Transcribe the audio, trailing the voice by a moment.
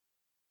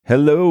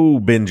Hello,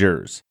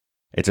 bingers.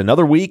 It's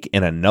another week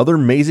and another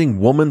amazing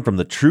woman from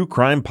the true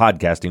crime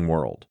podcasting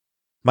world.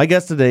 My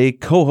guest today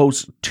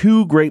co-hosts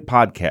two great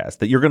podcasts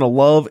that you're going to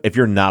love if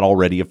you're not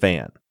already a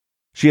fan.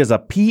 She has a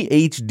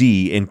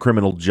PhD in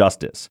criminal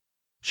justice.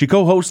 She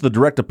co-hosts the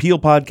Direct Appeal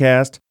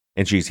podcast,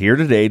 and she's here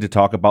today to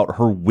talk about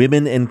her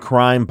Women in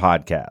Crime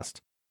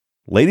podcast.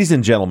 Ladies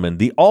and gentlemen,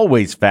 the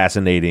always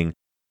fascinating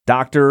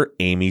Dr.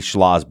 Amy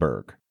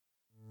Shlosberg.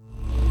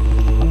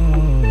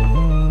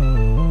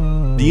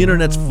 The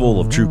internet's full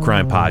of true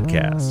crime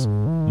podcasts.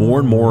 More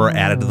and more are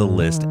added to the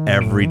list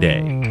every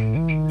day.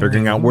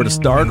 Figuring out where to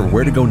start or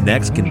where to go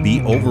next can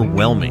be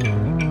overwhelming.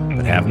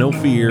 But have no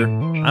fear,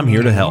 I'm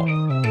here to help.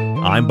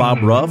 I'm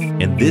Bob Ruff,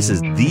 and this is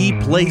the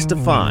place to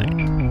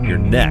find your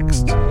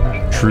next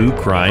true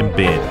crime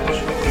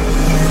binge.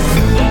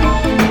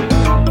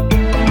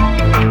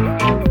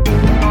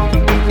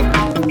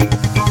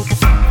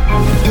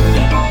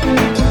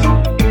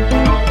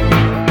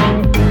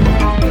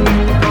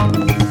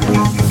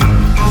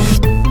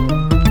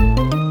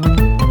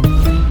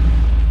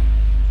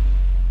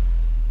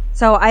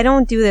 So I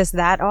don't do this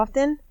that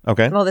often.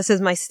 Okay. Well, this is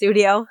my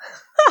studio.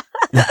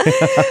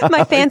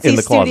 My fancy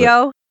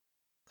studio.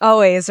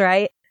 Always,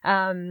 right?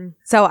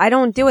 So I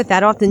don't do it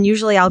that often.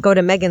 Usually I'll go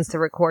to Megan's to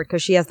record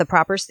because she has the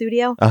proper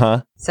studio.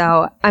 Uh-huh.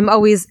 So I'm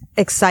always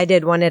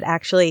excited when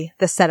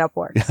the setup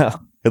works. Yeah.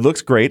 It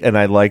looks great, and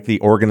I like the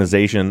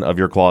organization of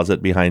your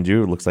closet behind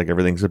you. It looks like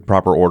everything's in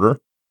proper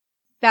order.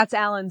 That's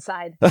Alan's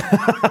side.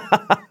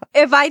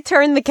 If I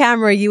turned the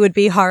camera, you would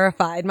be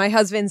horrified. My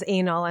husband's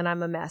anal and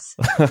I'm a mess.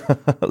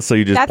 So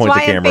you just That's point the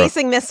why camera. I'm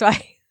facing this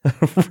way.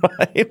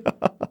 Right.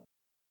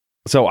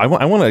 So I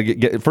want to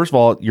get, first of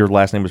all, your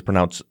last name is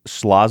pronounced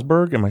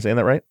Shlosberg. Am I saying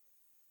that right?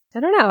 I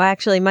don't know.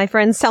 Actually, my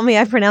friends tell me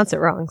I pronounce it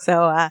wrong.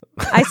 So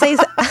I say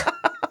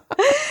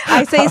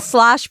I say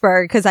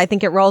Shlosberg because I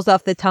think it rolls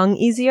off the tongue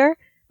easier.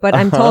 But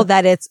I'm told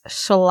that it's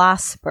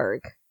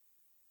Shlosberg.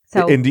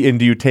 So and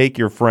do you take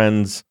your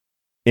friends'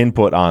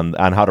 input on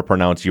how to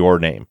pronounce your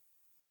name?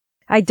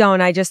 I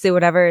don't. I just do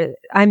whatever.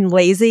 I'm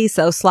lazy,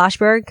 so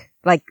Shlosberg,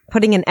 like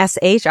putting an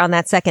SH on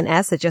that second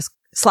S, it just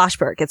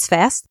Shlosberg. It's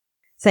fast.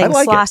 Saying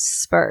like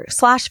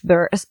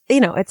Shlosberg,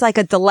 it's like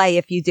a delay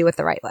if you do it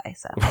the right way.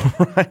 So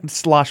right,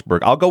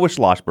 Shlosberg. I'll go with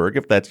Shlosberg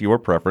if that's your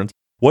preference.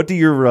 What do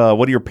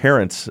your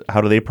parents?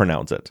 How do they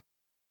pronounce it?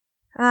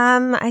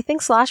 I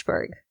think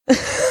Shlosberg.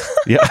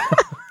 Yeah.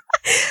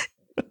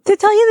 To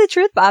tell you the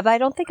truth, Bob, I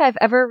don't think I've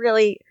ever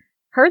really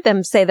heard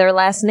them say their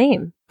last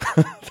name.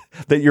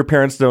 That your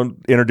parents don't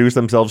introduce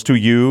themselves to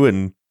you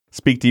and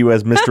speak to you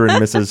as Mr.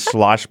 and Mrs.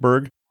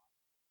 Shlosberg?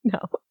 No.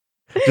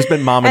 Just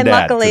been mom and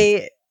dad.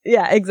 Luckily,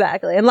 yeah,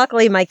 exactly. And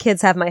luckily my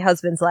kids have my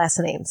husband's last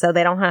name, so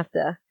they don't have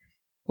to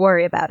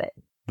worry about it.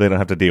 They don't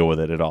have to deal with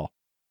it at all.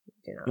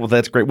 Yeah. Well,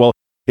 that's great. Well,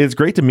 it's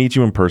great to meet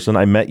you in person.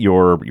 I met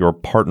your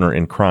partner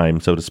in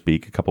crime, so to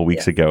speak, a couple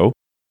weeks ago.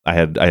 I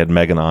had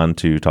Megan on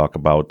to talk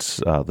about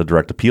the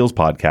Direct Appeals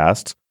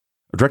podcast.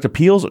 Direct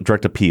Appeals or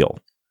Direct Appeal?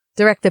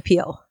 Direct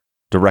Appeal.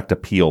 Direct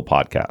Appeal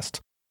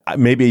podcast.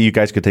 Maybe you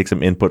guys could take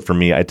some input from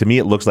me. To me,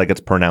 it looks like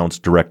it's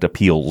pronounced Direct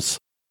Appeals,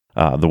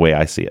 the way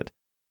I see it.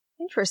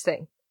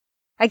 Interesting.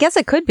 I guess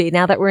it could be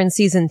now that we're in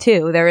season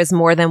 2. There is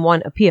more than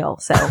one appeal.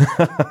 So,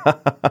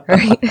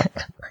 right?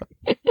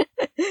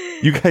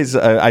 You guys,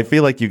 I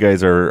feel like you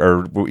guys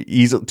are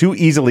too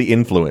easily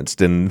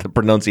influenced in the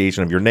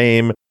pronunciation of your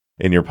name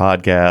in your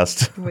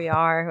podcast. We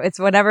are. It's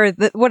whatever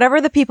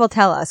the people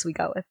tell us, we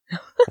go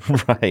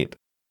with. Right.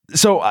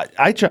 So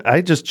I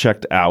just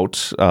checked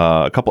out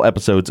a couple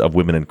episodes of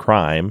Women in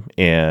Crime,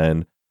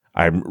 and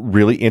I'm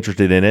really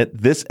interested in it.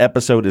 This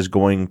episode is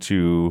going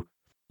to,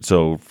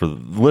 so for the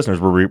listeners,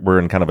 we're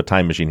in kind of a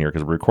time machine here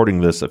because we're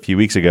recording this a few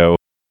weeks ago,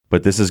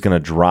 but this is going to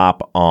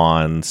drop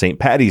on St.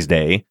 Paddy's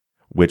Day,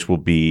 which will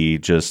be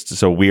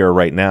so we are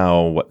right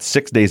now,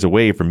 6 days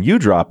away from you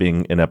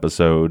dropping an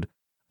episode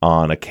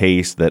on a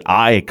case that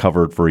I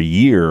covered for a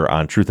year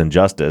on Truth and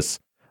Justice.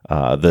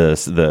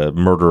 The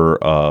murder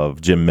of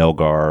Jim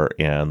Melgar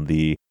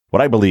and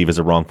what I believe is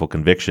a wrongful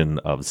conviction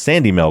of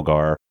Sandy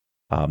Melgar.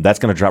 That's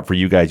going to drop for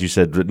you guys. You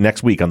said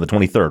next week on the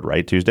 23rd,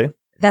 right? Tuesday?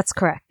 That's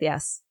correct.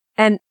 Yes.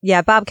 And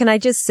yeah, Bob, can I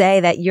just say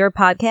that your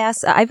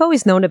podcast, I've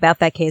always known about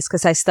that case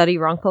because I study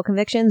wrongful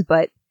convictions,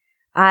 but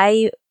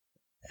I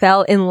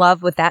fell in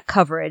love with that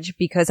coverage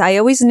because I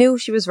always knew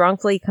she was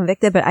wrongfully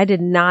convicted, but I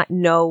did not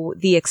know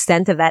the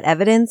extent of that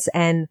evidence.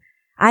 And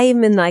I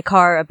am in my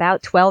car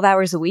about 12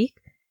 hours a week.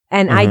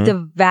 And I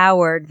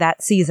devoured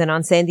that season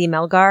on Sandy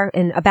Melgar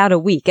in about a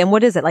week. And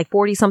what is it, like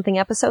 40 something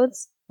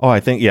episodes? Oh, I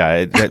think,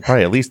 yeah,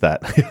 probably at least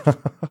that.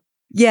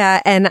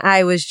 Yeah. And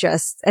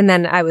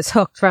then I was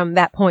hooked from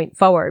that point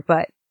forward.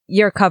 But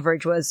your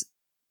coverage was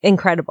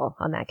incredible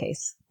on that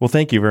case. Well,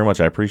 thank you very much.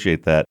 I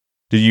appreciate that.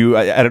 Did you,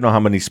 I don't know how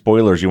many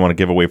spoilers you want to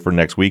give away for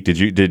next week. Did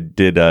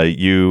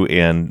you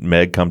and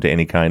Meg come to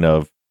any kind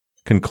of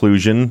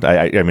conclusion?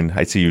 I mean,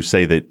 I see you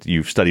say that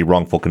you study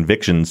wrongful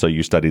convictions, so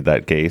you studied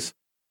that case.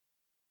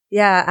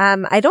 Yeah,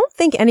 I don't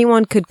think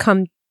anyone could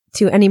come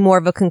to any more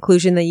of a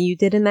conclusion than you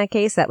did in that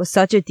case. That was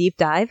such a deep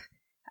dive.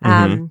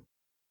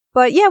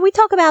 But yeah, we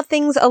talk about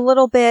things a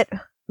little bit,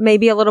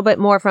 maybe a little bit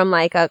more from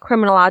like a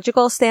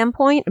criminological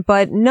standpoint,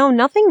 but no,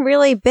 nothing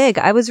really big.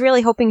 I was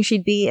really hoping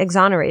she'd be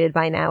exonerated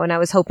by now. And I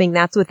was hoping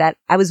I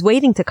was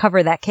waiting to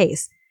cover that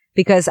case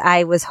because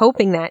I was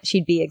hoping that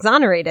she'd be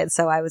exonerated.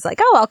 So I was like,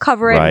 oh, I'll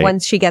cover it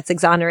once she gets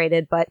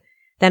exonerated. But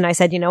then I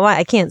said, you know what?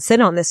 I can't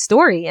sit on this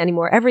story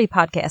anymore. Every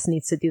podcast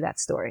needs to do that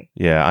story.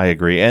 Yeah, I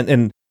agree.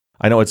 And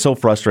I know it's so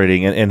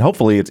frustrating, and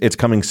hopefully it's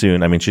coming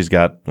soon. I mean, she's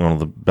got one of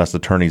the best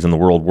attorneys in the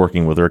world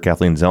working with her,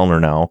 Kathleen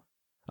Zellner now,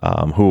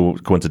 who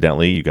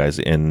coincidentally, you guys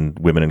in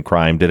Women in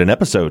Crime did an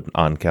episode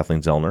on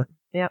Kathleen Zellner.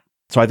 Yep.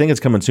 So I think it's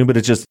coming soon,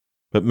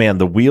 but man,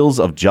 the wheels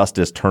of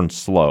justice turn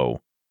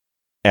slow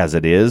as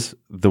it is.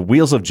 The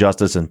wheels of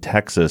justice in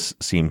Texas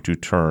seem to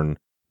turn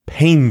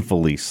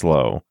painfully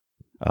slow.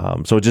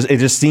 So it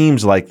just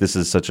seems like this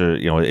is such a,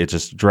 it's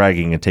just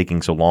dragging and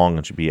taking so long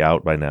and should be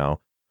out by now.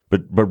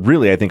 But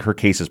really, I think her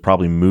case is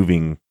probably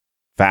moving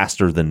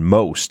faster than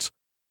most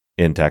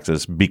in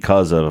Texas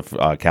because of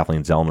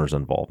Kathleen Zellner's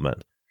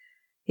involvement.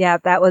 Yeah,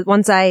 that was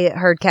once I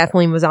heard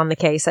Kathleen was on the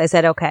case, I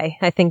said, okay,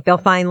 I think there'll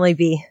finally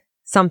be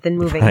something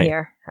moving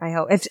here. I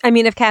hope.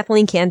 If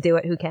Kathleen can't do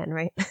it, who can,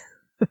 right?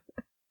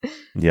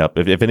 Yep.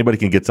 If anybody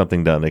can get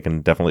something done,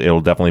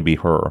 it'll definitely be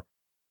her.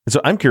 So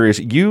I'm curious,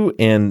 you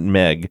and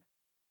Meg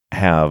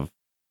have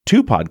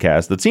two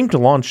podcasts that seem to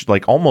launch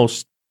like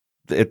almost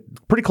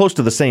pretty close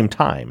to the same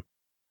time.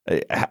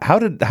 How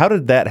did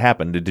that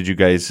happen? Did you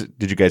guys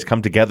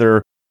come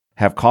together,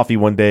 have coffee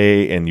one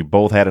day, and you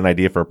both had an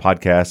idea for a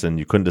podcast, and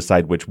you couldn't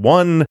decide which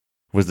one?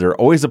 Was there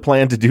always a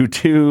plan to do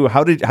two?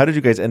 How did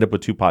you guys end up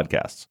with two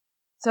podcasts?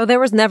 So there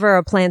was never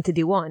a plan to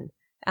do one,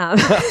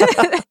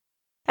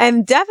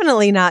 and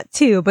definitely not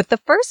two. But the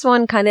first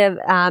one kind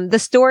of the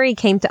story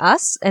came to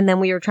us, and then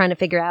we were trying to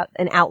figure out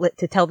an outlet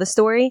to tell the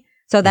story.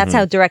 So that's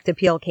how Direct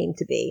Appeal came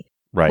to be.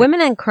 Right.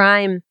 Women in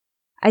Crime.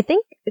 I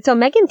think so.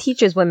 Megan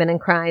teaches Women in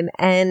Crime,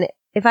 and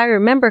if I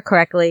remember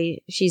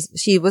correctly,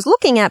 she was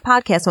looking at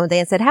podcasts one day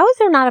and said, "How is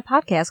there not a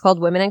podcast called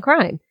Women in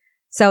Crime?"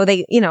 So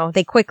they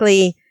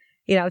quickly,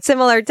 it's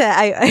similar to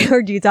I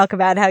heard you talk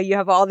about how you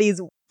have all these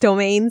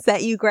domains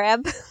that you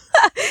grab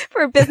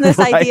for business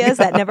ideas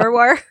that never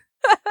work.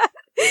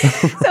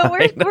 So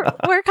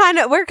we're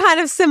kind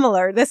of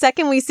similar. The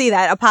second we see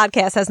that a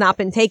podcast has not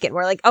been taken,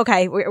 we're like,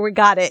 okay, we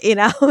got it,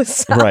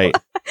 So. Right.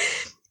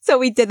 So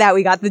we did that.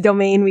 We got the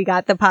domain, we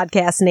got the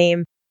podcast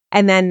name,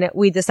 and then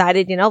we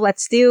decided,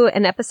 let's do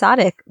an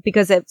episodic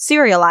because it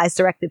serialized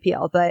Direct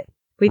Appeal. But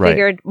we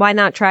figured, why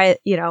not try,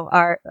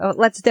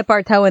 let's dip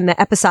our toe in the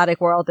episodic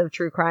world of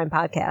true crime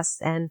podcasts.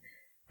 And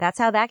that's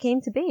how that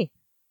came to be.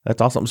 That's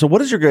awesome. So what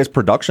does your guys'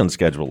 production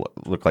schedule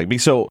look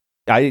like? So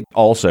I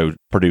also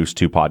produce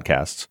two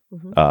podcasts,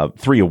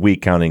 3 a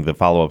week, counting the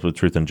follow-ups with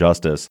Truth and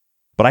Justice.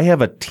 But I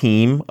have a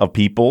team of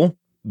people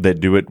that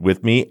do it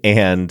with me,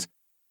 and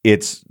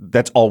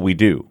that's all we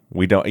do.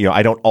 We don't,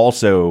 I don't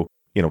also,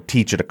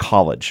 teach at a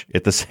college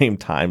at the same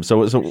time.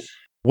 So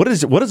what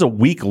does a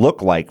week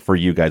look like for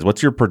you guys?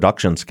 What's your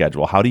production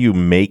schedule? How do you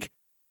make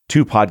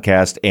two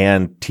podcasts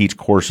and teach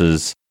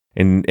courses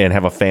and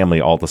have a family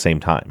all at the same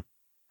time?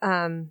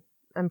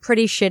 I'm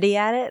pretty shitty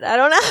at it. I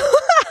don't know.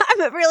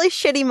 I'm a really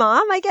shitty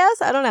mom, I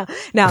guess. I don't know.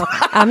 No,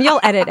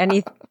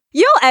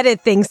 you'll edit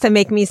things to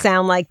make me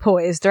sound like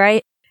poised,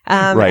 right?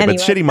 Right. Anyway.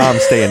 But shitty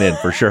mom's staying in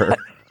for sure.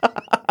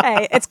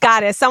 Hey,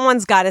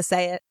 someone's got to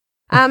say it.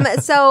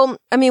 So,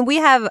 we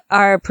have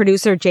our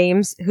producer,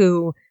 James,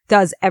 who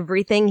does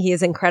everything. He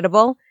is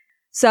incredible.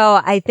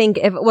 So I think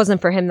if it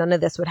wasn't for him, none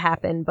of this would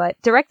happen.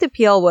 But Direct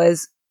Appeal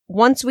was,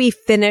 once we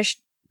finished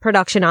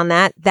production on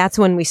that, that's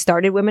when we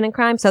started Women in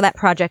Crime. So that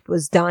project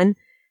was done.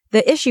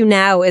 The issue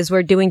now is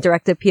we're doing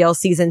Direct Appeal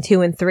season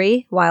 2 and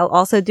 3 while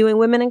also doing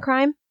Women in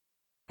Crime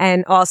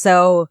and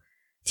also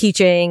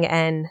teaching,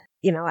 and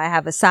I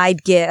have a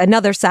side gig,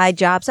 another side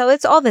job. So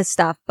it's all this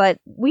stuff, but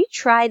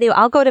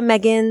I'll go to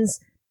Megan's,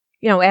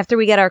 after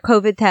we get our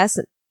COVID test,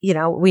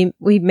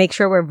 we make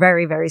sure we're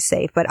very, very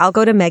safe, but I'll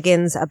go to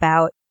Megan's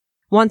about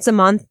once a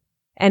month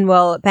and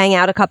we'll bang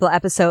out a couple of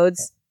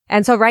episodes.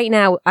 And so right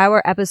now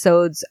our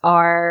episodes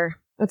are,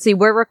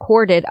 we're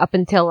recorded up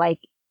until like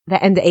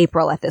the end of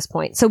April at this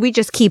point. So we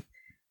just keep,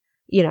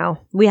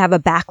 we have a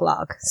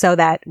backlog so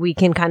that we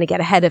can kind of get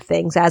ahead of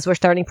things as we're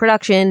starting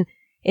production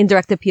in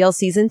Direct Appeal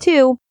season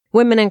 2.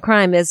 Women in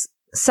Crime is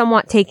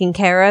somewhat taken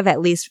care of, at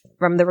least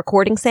from the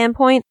recording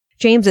standpoint.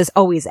 James is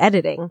always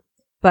editing,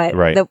 but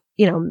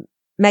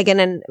Megan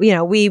and,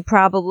 we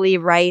probably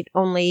write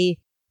only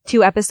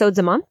 2 episodes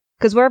a month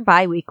because we're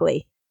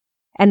bi-weekly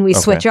and we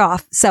switch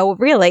off. So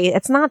really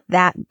it's not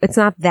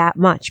that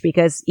much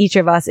because each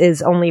of us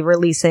is only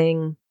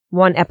releasing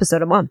 1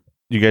 episode a month.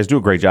 You guys do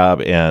a great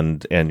job,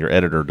 and your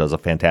editor does a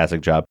fantastic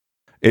job.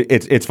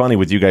 It's funny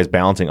with you guys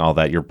balancing all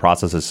that. Your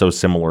process is so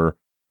similar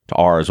to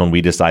ours. When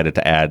we decided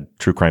to add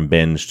True Crime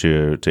Binge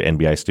to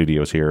NBI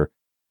Studios here,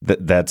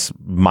 that's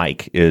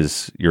Mike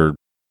is your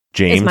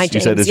James. James, you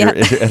said is your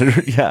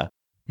editor, yeah.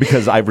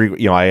 Because I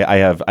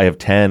have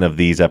 10 of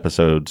these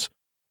episodes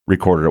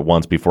recorded at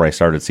once before I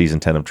started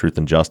season 10 of Truth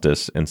and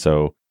Justice, and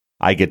so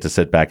I get to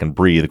sit back and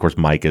breathe. Of course,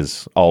 Mike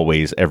is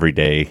always every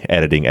day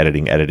editing,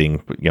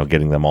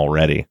 getting them all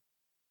ready.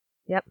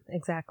 Yep,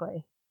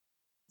 exactly.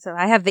 So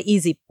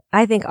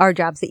I think our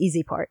job's the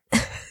easy part.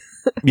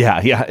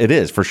 Yeah, it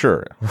is for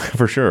sure.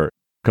 For sure.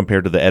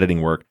 Compared to the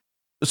editing work.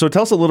 So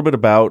tell us a little bit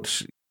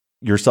about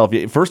yourself.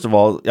 First of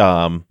all,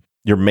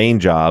 your main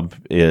job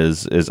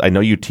is I know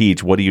you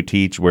teach. What do you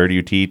teach? Where do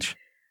you teach?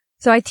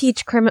 So I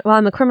teach,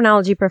 I'm a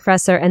criminology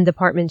professor and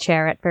department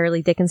chair at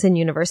Fairleigh Dickinson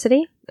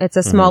University. It's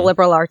a small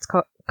liberal arts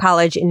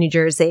college in New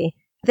Jersey.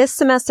 This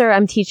semester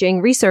I'm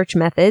teaching research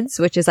methods,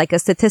 which is like a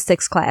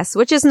statistics class,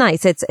 which is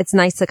nice. It's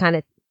nice to kind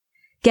of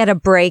get a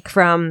break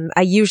from,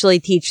 I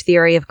usually teach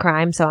theory of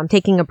crime, so I'm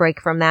taking a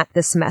break from that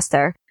this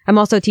semester. I'm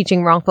also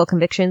teaching wrongful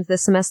convictions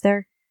this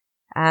semester.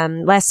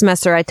 Last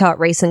semester I taught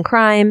race and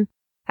crime.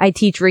 I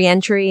teach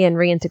reentry and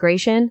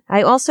reintegration.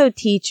 I also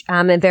teach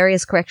in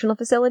various correctional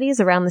facilities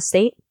around the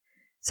state.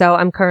 So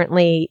I'm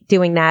currently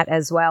doing that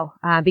as well.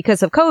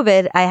 Because of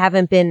COVID, I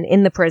haven't been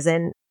in the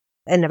prison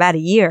in about a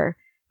year,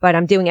 but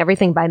I'm doing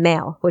everything by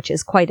mail, which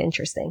is quite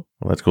interesting.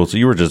 Well, that's cool. So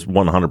you were just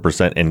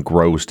 100%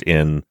 engrossed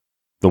in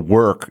the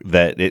work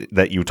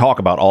that you talk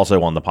about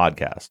also on the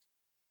podcast.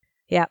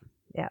 Yeah,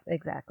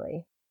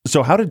 exactly.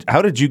 So how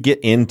did you get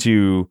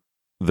into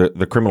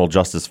the criminal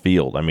justice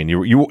field? I mean,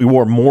 you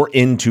were more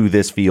into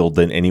this field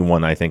than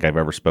anyone I think I've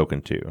ever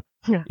spoken to.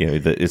 Yeah.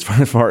 As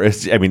far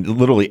as, I mean,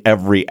 literally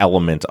every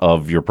element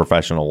of your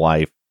professional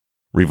life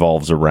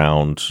revolves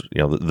around,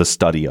 the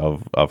study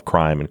of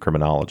crime and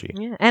criminology.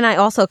 Yeah, and I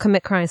also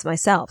commit crimes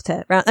myself.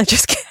 I'm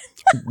just kidding.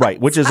 Right,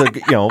 which is I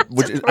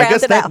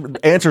guess that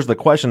answers the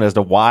question as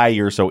to why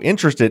you're so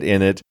interested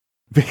in it,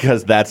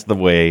 because that's the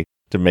way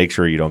to make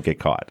sure you don't get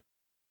caught.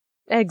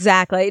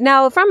 Exactly.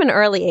 Now, from an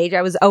early age,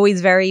 I was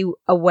always very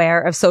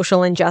aware of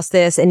social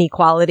injustice,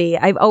 inequality.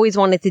 I've always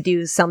wanted to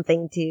do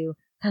something to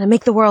kind of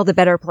make the world a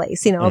better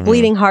place, a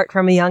bleeding heart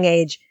from a young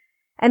age.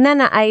 And then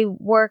my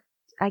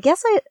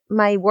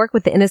work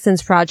with the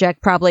Innocence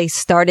Project probably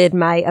started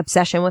my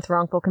obsession with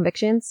wrongful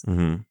convictions.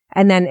 Mm-hmm.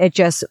 And then it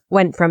just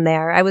went from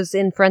there. I was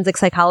in forensic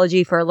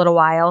psychology for a little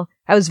while.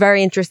 I was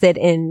very interested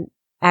in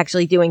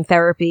actually doing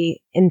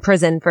therapy in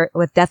prison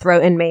with death row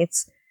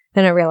inmates.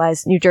 Then I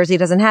realized New Jersey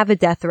doesn't have a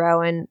death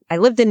row, and I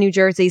lived in New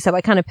Jersey, so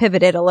I kind of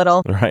pivoted a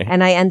little. Right.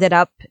 And I ended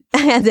up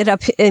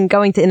in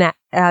going to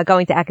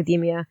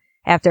academia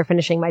after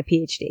finishing my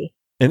PhD.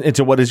 And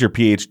so what is your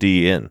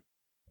PhD in?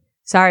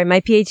 Sorry,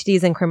 my PhD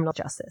is in criminal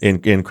justice.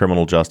 In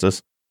criminal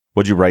justice?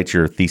 What'd you write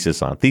your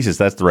thesis on? Thesis,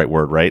 that's the right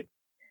word, right?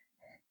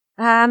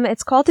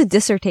 It's called a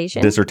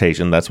dissertation.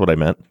 Dissertation, that's what I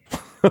meant.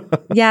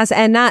 Yes,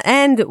 and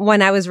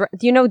when I was,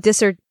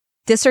 dissertating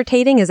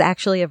is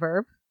actually a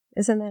verb.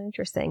 Isn't that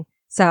interesting?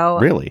 So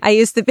really, I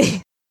used to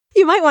be,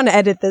 you might want to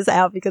edit this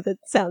out because it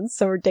sounds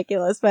so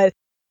ridiculous, but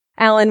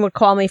Alan would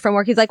call me from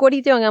work. He's like, what are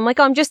you doing? I'm like,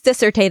 oh, I'm just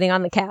dissertating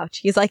on the couch.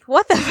 He's like,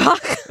 what the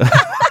fuck?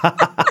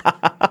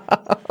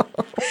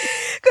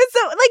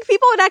 Because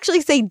people would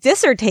actually say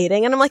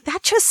dissertating, and I'm like,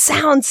 that just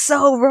sounds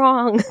so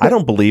wrong. I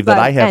don't believe that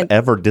I have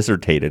ever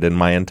dissertated in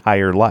my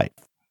entire life.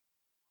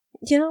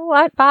 You know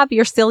what, Bob?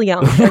 You're still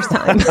young. There's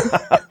time.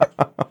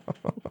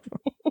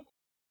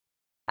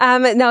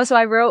 No, so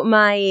I wrote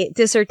my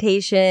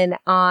dissertation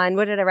on,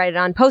 what did I write it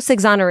on?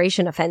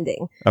 Post-exoneration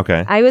offending.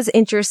 Okay. I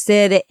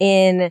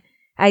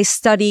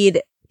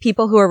studied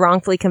people who were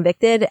wrongfully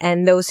convicted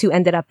and those who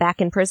ended up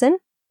back in prison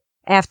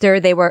after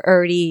they were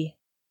already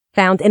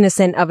found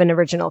innocent of an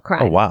original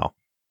crime. Oh, wow.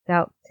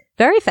 So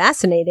very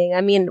fascinating.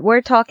 I mean,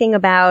 we're talking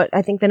about,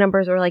 I think the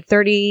numbers were like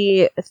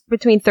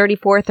between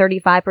 34,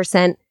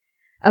 35%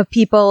 of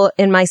people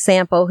in my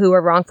sample who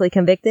were wrongfully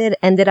convicted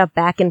ended up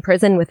back in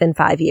prison within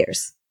 5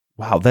 years.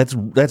 Wow, that's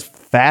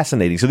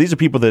fascinating. So these are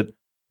people that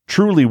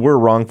truly were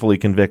wrongfully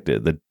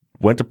convicted, that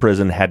went to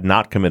prison, had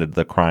not committed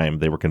the crime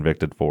they were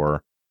convicted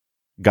for,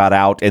 got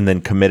out, and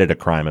then committed a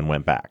crime and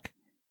went back.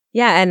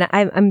 Yeah, and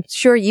I'm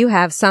sure you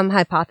have some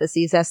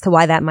hypotheses as to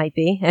why that might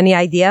be. Any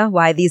idea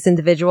why these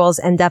individuals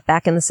end up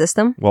back in the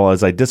system? Well,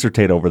 as I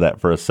dissertate over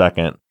that for a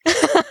second,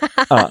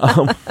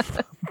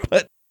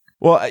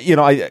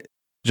 I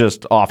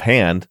just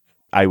offhand,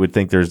 I would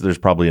think there's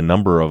probably a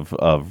number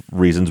of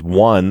reasons.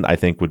 One, I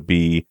think, would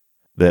be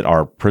that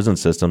our prison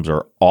systems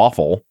are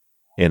awful.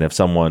 And I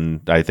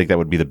think that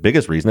would be the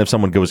biggest reason. If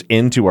someone goes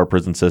into our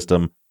prison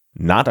system,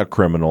 not a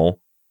criminal,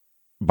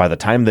 by the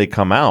time they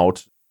come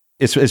out,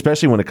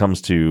 especially when it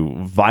comes to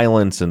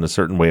violence and a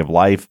certain way of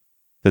life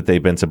that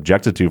they've been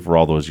subjected to for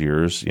all those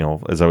years,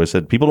 as I always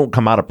said, people don't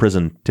come out of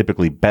prison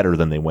typically better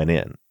than they went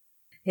in.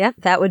 Yep,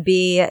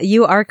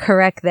 you are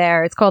correct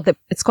there. It's called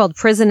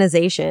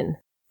prisonization.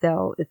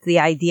 So it's the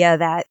idea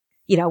that,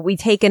 we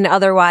take an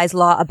otherwise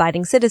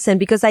law-abiding citizen,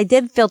 because I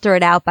did filter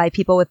it out by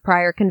people with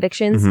prior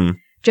convictions,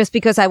 just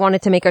because I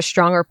wanted to make a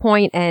stronger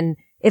point. And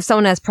if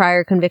someone has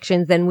prior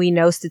convictions, then we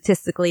know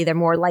statistically they're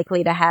more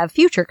likely to have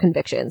future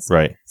convictions.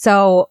 Right.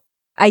 So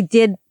I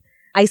did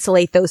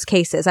isolate those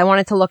cases. I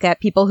wanted to look at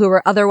people who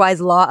were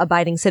otherwise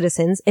law-abiding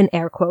citizens, in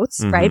air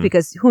quotes, right?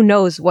 Because who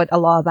knows what a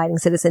law-abiding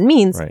citizen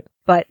means. Right.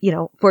 But,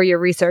 for your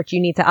research,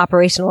 you need to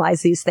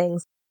operationalize these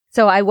things.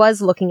 So I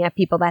was looking at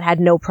people that had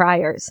no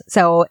priors.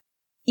 So,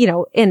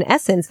 in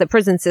essence, the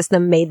prison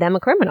system made them a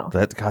criminal.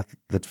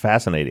 That's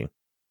fascinating.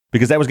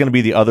 Because that was going to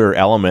be the other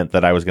element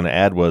that I was going to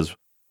add was,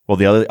 well,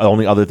 the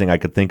only other thing I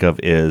could think of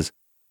is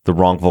the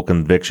wrongful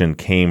conviction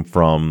came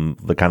from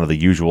the kind of the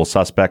usual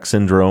suspect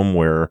syndrome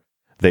where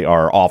they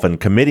are often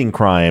committing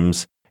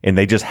crimes and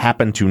they just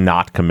happen to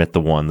not commit the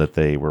one that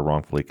they were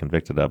wrongfully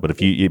convicted of. But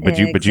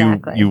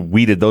you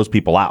weeded those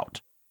people out.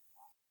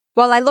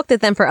 Well, I looked at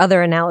them for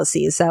other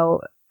analyses.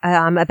 So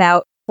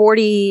about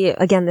 40,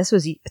 again, this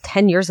was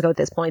 10 years ago at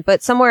this point,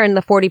 but somewhere in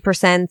the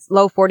 40%,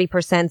 low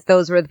 40%,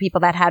 those were the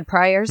people that had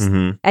priors.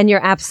 Mm-hmm. And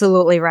you're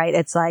absolutely right.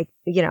 It's like,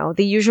 the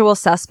usual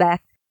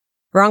suspect,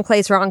 wrong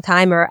place, wrong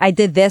time, or I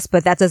did this,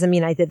 but that doesn't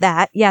mean I did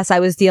that. Yes, I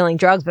was dealing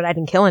drugs, but I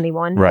didn't kill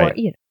anyone. Right.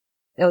 Or,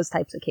 those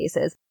types of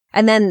cases.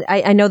 And then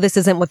I know this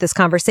isn't what this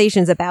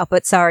conversation's about,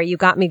 but sorry, you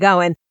got me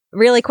going.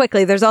 Really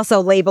quickly, there's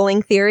also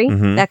labeling theory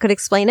that could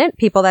explain it.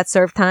 People that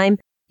serve time,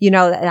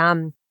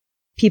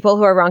 people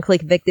who are wrongfully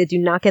convicted do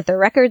not get their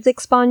records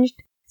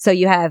expunged. So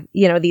you have,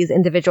 these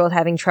individuals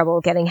having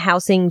trouble getting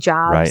housing,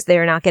 jobs. Right.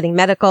 They're not getting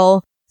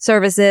medical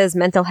services,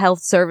 mental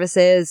health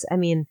services. I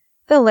mean,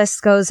 the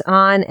list goes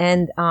on.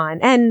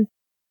 And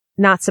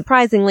not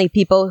surprisingly,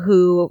 people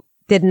who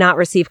did not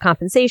receive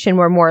compensation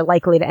were more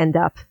likely to end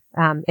up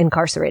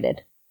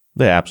incarcerated.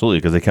 Yeah, absolutely.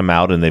 Because they come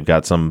out and they've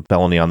got some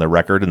felony on their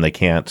record and they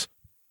can't,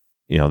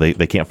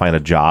 they can't find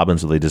a job. And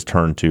so they just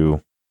turn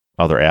to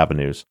other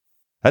avenues.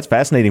 That's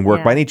fascinating work.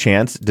 Yeah. By any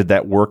chance, did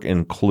that work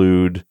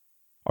include,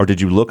 or did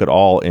you look at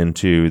all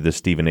into the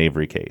Stephen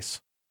Avery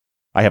case?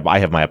 I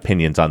have my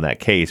opinions on that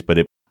case,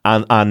 but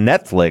on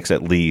Netflix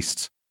at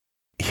least,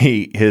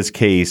 his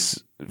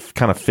case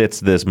kind of fits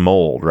this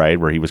mold, right?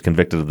 Where he was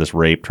convicted of this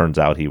rape. Turns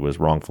out he was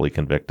wrongfully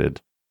convicted,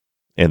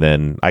 and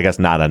then I guess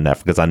not on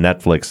Netflix, because on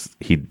Netflix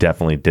he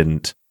definitely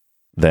didn't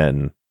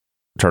then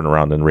turn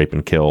around and rape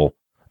and kill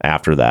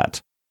after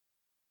that.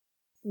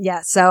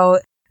 Yeah. So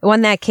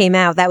when that came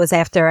out, that was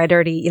after I'd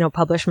already,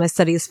 published my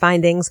study's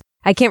findings.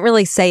 I can't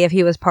really say if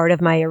he was part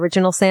of my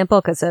original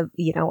sample because of,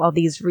 all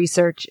these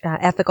research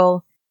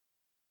ethical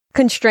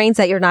constraints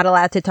that you're not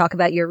allowed to talk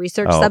about your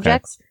research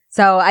subjects.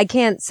 So I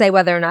can't say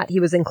whether or not he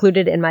was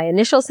included in my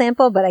initial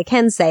sample, but I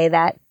can say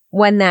that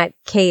when that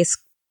case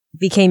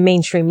became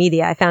mainstream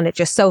media, I found it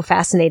just so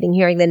fascinating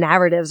hearing the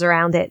narratives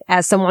around it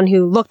as someone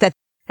who looked at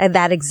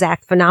that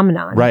exact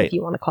phenomenon, right, if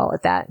you want to call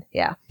it that.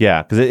 Yeah.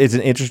 Yeah. Because it's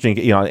an interesting,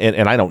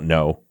 and I don't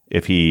know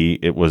if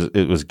it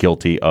was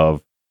guilty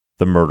of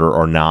the murder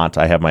or not.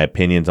 I have my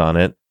opinions on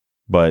it,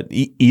 but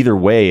either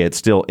way, it's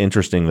still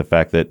interesting the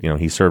fact that,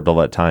 he served all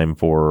that time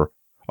for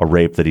a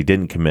rape that he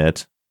didn't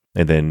commit,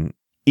 and then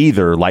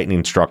either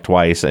lightning struck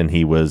twice and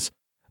he was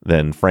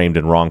then framed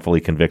and wrongfully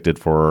convicted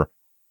for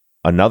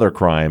another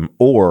crime,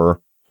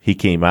 or he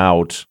came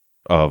out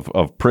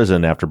of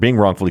prison after being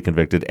wrongfully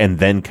convicted and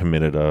then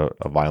committed a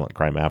violent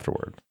crime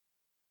afterward.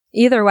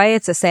 Either way,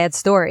 it's a sad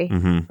story,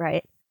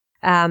 right?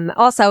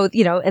 Also,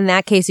 in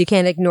that case, you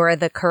can't ignore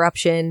the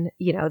corruption,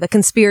 the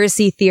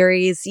conspiracy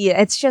theories. Yeah,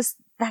 it's just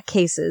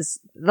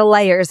the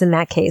layers in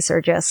that case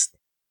are just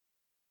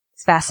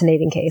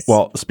fascinating case.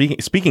 Well,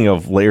 speaking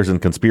of layers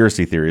and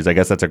conspiracy theories, I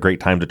guess that's a great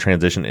time to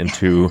transition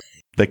into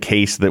the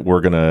case that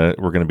we're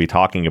gonna be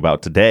talking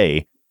about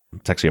today.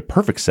 It's actually a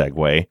perfect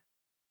segue.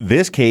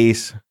 This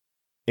case,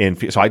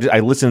 so I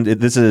listened.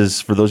 This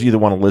is for those of you that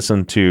want to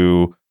listen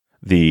to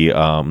the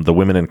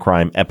Women in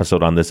Crime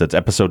episode on this. It's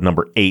episode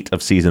number 8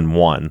 of season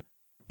 1.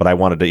 But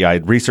I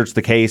researched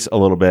the case a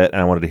little bit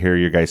and I wanted to hear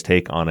your guys'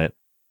 take on it.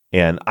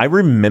 And I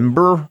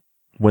remember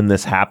when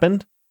this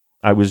happened.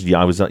 I was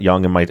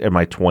young in my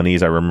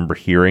 20s. I remember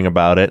hearing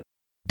about it.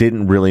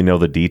 Didn't really know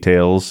the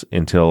details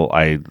until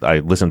I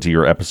listened to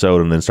your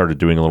episode and then started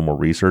doing a little more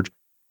research.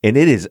 And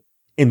it is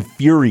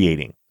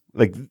infuriating.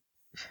 Like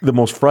the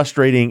most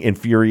frustrating,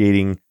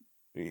 infuriating.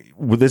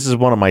 This is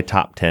one of my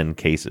top 10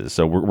 cases.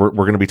 So we're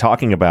going to be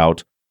talking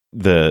about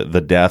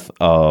the death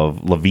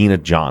of Lavina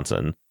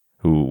Johnson,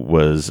 who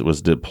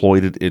was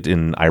deployed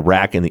in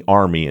Iraq in the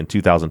Army in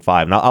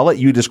 2005. Now I'll let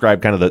you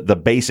describe kind of the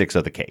basics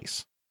of the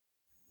case.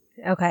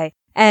 Okay.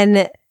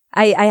 And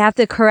I have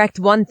to correct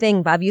one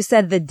thing, Bob. You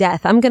said the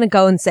death. I'm going to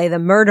go and say the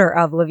murder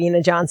of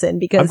Lavina Johnson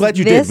because I'm glad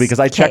you did, because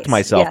I checked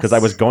myself because I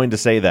was going to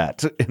say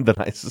that in the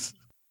nicest.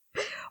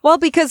 Well,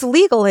 because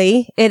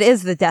legally it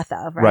is the death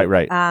of, right?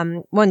 Right.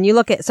 When you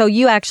look at, so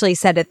you actually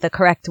said it the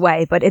correct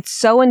way, but it's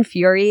so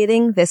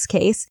infuriating, this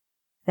case,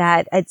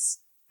 that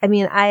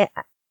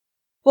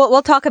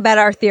we'll talk about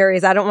our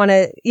theories. I don't want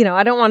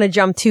to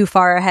jump too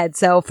far ahead.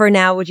 So for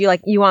now,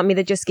 you want me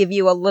to just give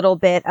you a little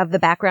bit of the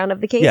background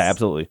of the case? Yeah,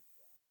 absolutely.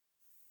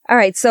 All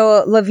right.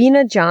 So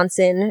Lavina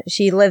Johnson,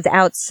 she lived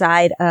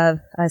outside of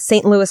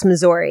St. Louis,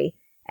 Missouri.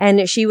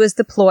 And she was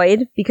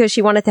deployed because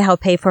she wanted to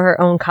help pay for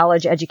her own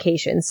college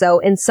education. So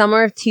in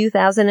summer of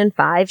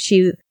 2005,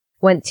 she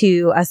went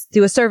to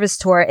do a service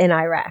tour in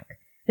Iraq.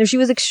 Now, she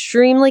was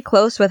extremely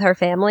close with her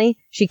family.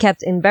 She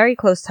kept in very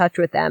close touch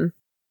with them.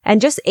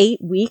 And just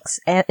 8 weeks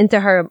into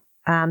her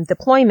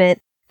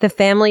deployment, the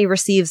family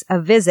receives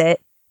a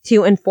visit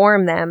to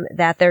inform them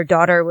that their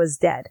daughter was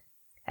dead.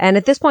 And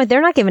at this point,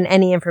 they're not given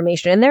any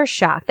information and they're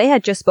shocked. They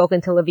had just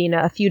spoken to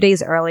Lavina a few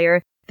days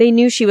earlier. They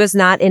knew she was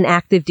not in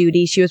active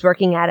duty. She was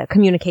working at a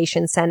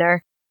communication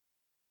center.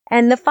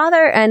 And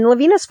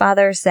Lavina's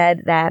father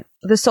said that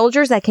the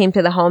soldiers that came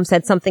to the home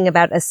said something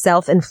about a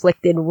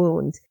self-inflicted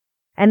wound.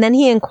 And then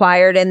he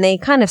inquired and they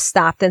kind of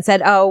stopped and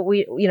said, oh,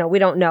 we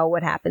don't know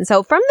what happened.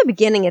 So from the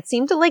beginning, it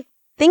seemed like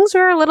things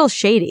were a little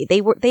shady.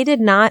 They did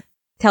not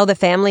tell the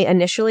family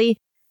initially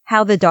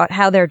how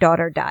their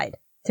daughter died.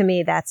 To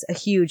me, that's a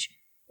huge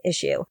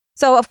issue.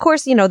 So of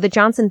course, the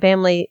Johnson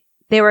family,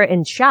 they were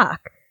in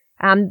shock.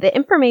 The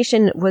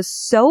information was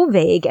so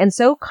vague and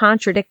so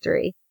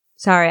contradictory.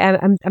 Sorry,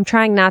 I'm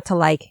trying not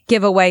to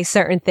give away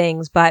certain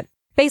things, but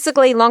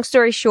basically, long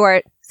story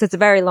short, because it's a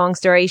very long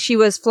story, she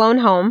was flown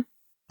home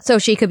so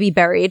she could be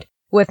buried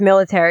with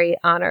military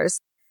honors.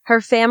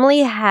 Her family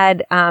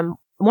had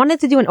wanted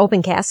to do an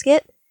open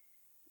casket,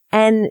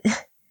 and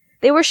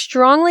they were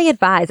strongly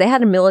advised. They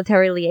had a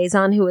military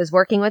liaison who was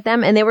working with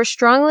them, and they were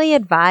strongly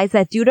advised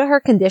that due to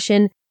her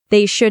condition,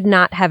 they should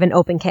not have an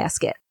open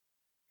casket.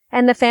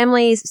 And the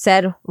family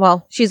said,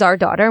 well, she's our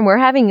daughter, and we're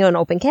having an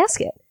open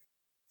casket.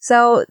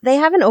 So they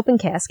have an open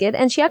casket,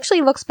 and she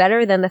actually looks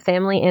better than the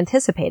family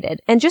anticipated.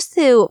 And just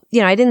to,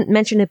 I didn't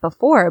mention it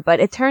before,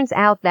 but it turns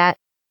out that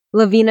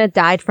Lavina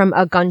died from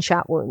a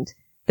gunshot wound.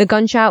 The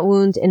gunshot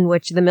wound in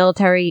which the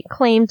military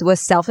claimed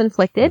was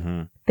self-inflicted.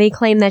 Mm-hmm. They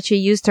claimed that she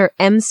used her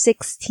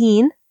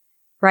M16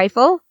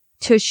 rifle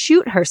to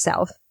shoot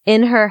herself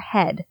in her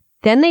head.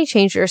 Then they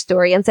changed her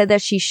story and said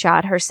that she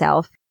shot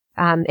herself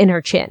in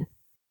her chin.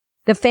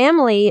 The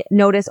family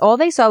noticed all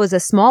they saw was a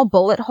small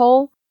bullet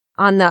hole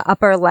on the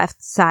upper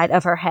left side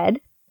of her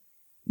head.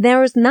 There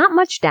was not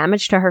much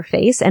damage to her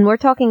face, and we're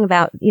talking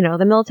about,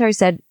 the military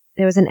said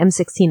there was an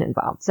M16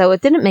 involved, so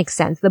it didn't make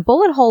sense. The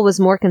bullet hole was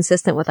more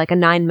consistent with a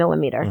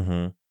 9mm.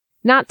 Mm-hmm.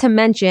 Not to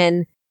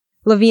mention,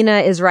 Lavina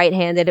is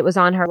right-handed. It was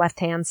on her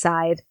left-hand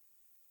side.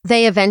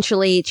 They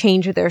eventually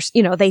changed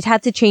they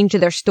had to change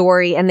their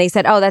story, and they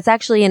said, oh, that's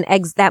actually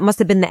that must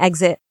have been the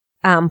exit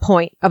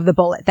point of the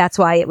bullet. That's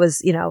why it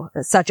was,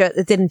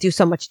 it didn't do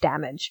so much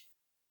damage.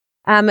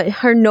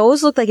 Her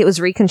nose looked like it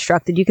was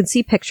reconstructed. You can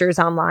see pictures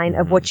online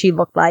of what she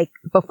looked like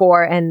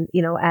before and,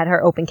 at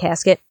her open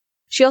casket.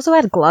 She also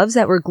had gloves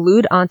that were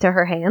glued onto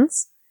her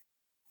hands.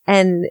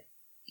 And,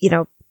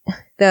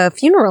 the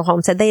funeral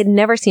home said they had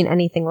never seen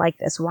anything like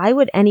this. Why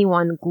would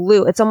anyone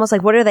glue? It's almost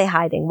like, what are they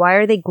hiding? Why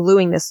are they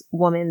gluing this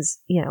woman's,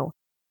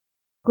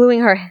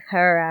 gluing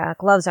her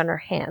gloves on her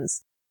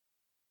hands?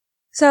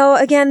 So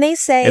again, they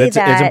say it's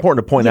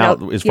important to point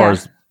out as far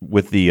as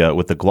with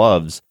the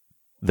gloves,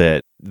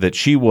 that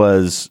she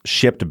was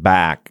shipped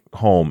back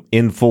home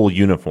in full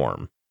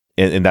uniform.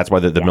 And that's why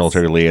the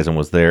military liaison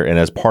was there. And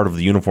as part of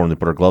the uniform, they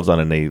put her gloves on,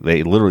 and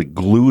they literally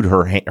glued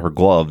her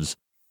gloves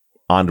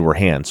onto her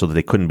hands so that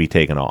they couldn't be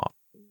taken off.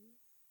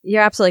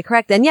 You're absolutely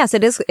correct. And yes,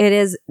 it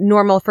is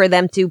normal for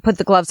them to put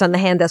the gloves on the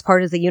hand as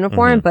part of the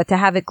uniform, but to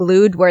have it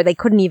glued where they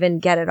couldn't even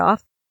get it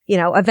off.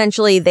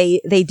 Eventually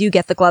they do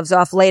get the gloves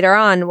off later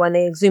on when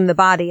they exhume the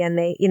body, and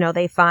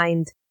they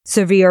find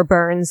severe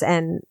burns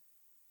and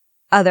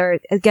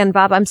again,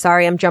 Bob, I'm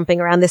sorry, I'm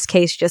jumping around. This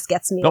case just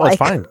gets me it's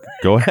fine.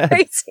 Go ahead.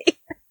 Crazy.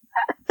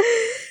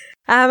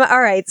 All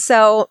right.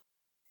 So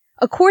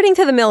according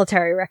to the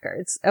military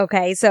records,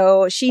 okay,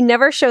 so she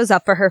never shows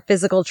up for her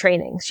physical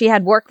training. She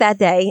had work that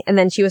day, and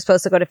then she was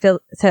supposed to go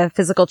to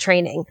physical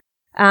training.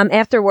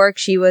 After work,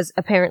 she was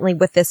apparently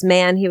with this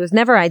man. He was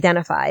never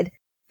identified.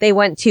 They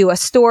went to a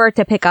store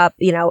to pick up,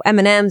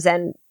 M&Ms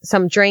and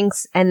some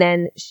drinks, and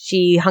then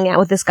she hung out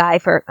with this guy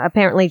for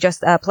apparently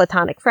just a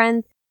platonic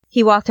friend.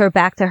 He walked her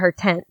back to her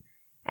tent.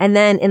 And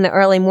then in the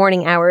early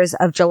morning hours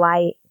of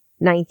July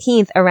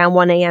 19th, around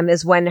 1 a.m.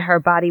 is when her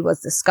body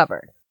was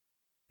discovered.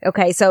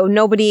 Okay, so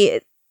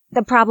the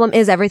problem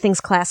is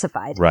everything's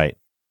classified. Right.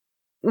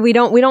 We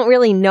don't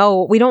really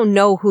know, we don't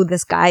know who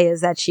this guy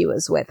is that she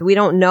was with. We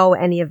don't know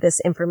any of this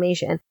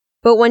information.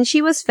 But when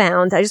she was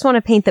found, I just want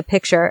to paint the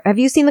picture. Have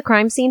you seen the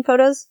crime scene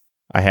photos?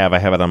 I have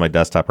it on my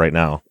desktop right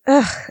now.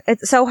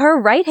 So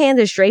her right hand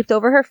is draped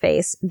over her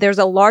face. There's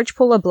a large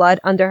pool of blood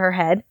under her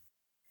head.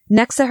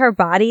 Next to her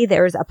body,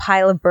 there's a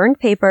pile of burned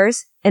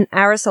papers, an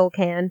aerosol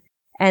can,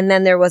 and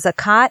then there was a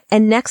cot,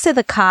 and next to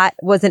the cot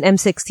was an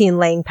M16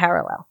 laying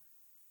parallel.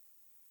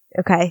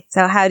 Okay,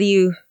 so how do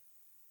you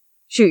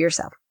shoot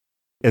yourself?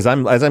 As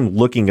I'm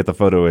looking at the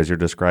photo as you're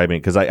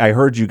describing, because I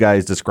heard you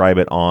guys describe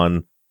it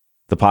on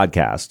the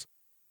podcast,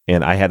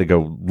 and I had to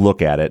go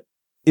look at it.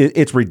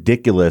 It's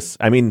ridiculous.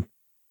 I mean,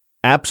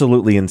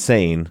 absolutely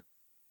insane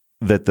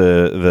that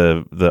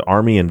the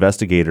Army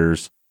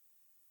investigators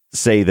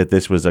say that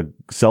this was a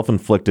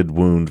self-inflicted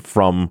wound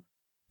from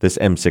this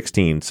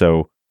M16.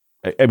 So,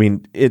 I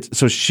mean,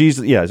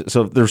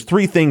 so there's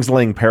three things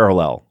laying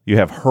parallel. You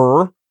have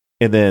her,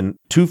 and then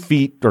 2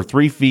 feet or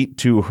 3 feet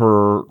to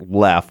her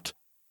left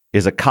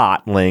is a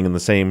cot laying in the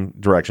same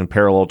direction,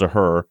 parallel to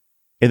her.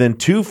 And then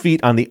 2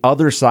 feet on the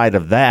other side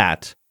of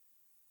that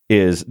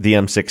is the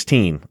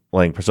M16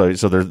 laying. So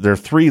there are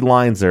three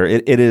lines there.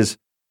 It is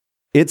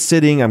It's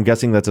sitting, I'm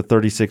guessing that's a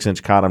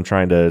 36-inch cot. I'm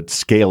trying to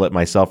scale it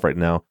myself right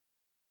now.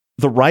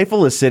 The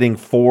rifle is sitting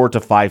 4 to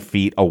 5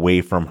 feet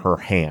away from her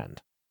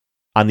hand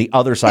on the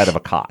other side of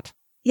a cot.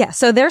 Yeah,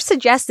 so they're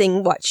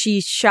suggesting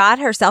she shot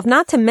herself,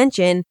 not to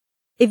mention,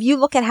 if you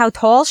look at how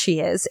tall she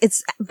is,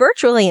 it's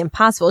virtually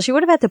impossible. She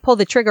would have had to pull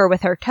the trigger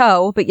with her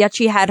toe, but yet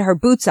she had her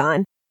boots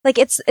on. Like,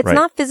 it's right.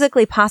 Not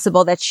physically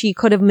possible that she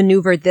could have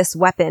maneuvered this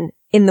weapon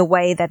in the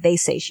way that they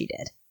say she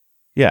did.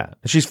 Yeah,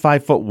 she's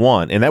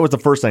 5'1", and that was the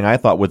first thing I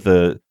thought with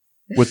the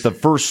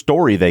first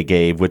story they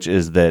gave, which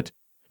is that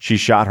she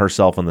shot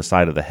herself on the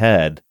side of the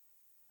head.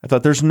 I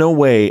thought there's no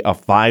way a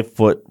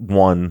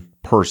 5'1"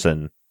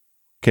 person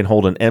can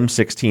hold an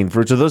M16.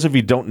 For those of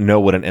you who don't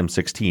know what an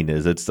M16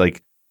 is, it's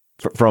like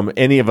from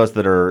any of us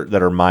that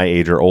are my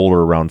age or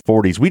older, around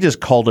 40s, we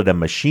just called it a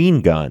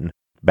machine gun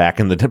back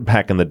in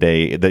the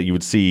day that you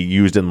would see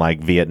used in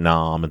like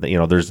Vietnam, and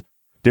there's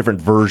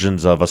different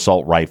versions of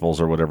assault rifles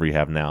or whatever you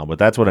have now, but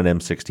that's what an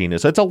M16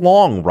 is. So it's a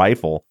long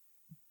rifle.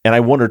 And I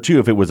wonder, too,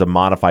 if it was a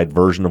modified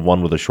version of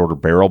one with a shorter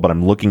barrel, but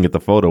I'm looking at the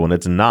photo and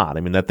it's not.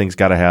 I mean, that thing's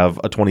got to have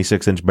a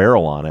 26-inch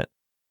barrel on it.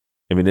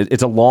 I mean,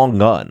 it's a long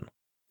gun.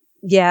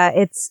 Yeah,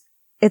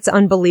 it's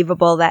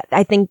unbelievable that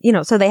I think,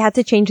 so they had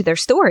to change their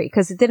story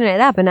because it didn't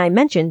add up. And I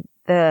mentioned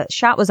the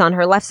shot was on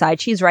her left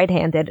side. She's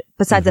right-handed.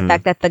 Besides the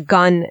fact that the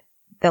gun,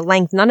 the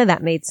length, none of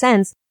that made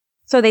sense.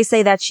 So they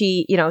say that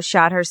she,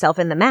 shot herself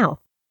in the mouth.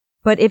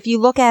 But if you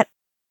look at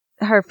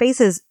her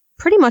face is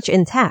pretty much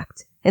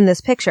intact in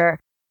this picture.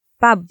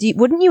 Bob,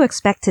 wouldn't you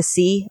expect to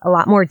see a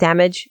lot more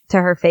damage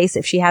to her face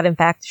if she had, in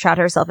fact, shot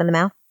herself in the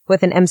mouth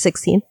with an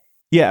M16?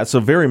 Yeah, so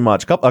very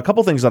much. A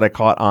couple things that I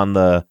caught on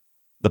the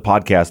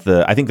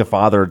podcast. I think the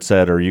father had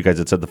said, or you guys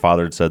had said, the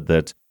father had said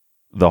that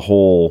the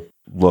hole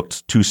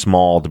looked too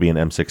small to be an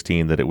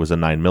M16, that it was a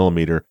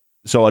 9mm.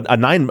 So an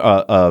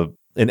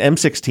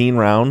M16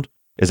 round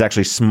is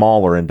actually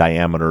smaller in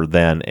diameter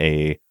than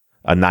a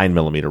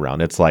 9mm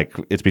round.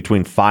 It's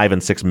between 5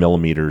 and 6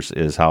 millimeters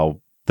is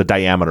how the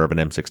diameter of an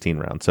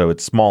M16 round. So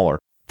it's smaller.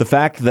 The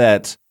fact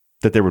that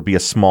there would be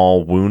a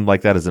small wound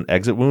like that as an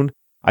exit wound,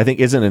 I think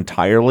isn't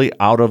entirely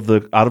out of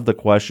the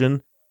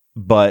question.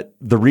 But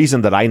the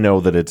reason that I know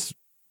that it's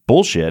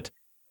bullshit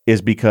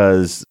is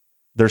because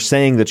they're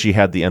saying that she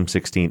had the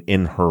M16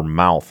 in her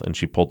mouth and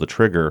she pulled the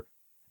trigger.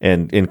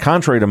 And in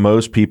contrary to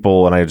most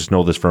people, and I just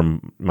know this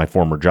from my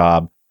former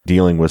job,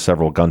 dealing with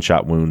several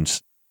gunshot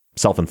wounds,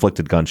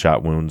 self-inflicted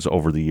gunshot wounds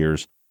over the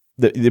years,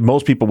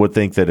 most people would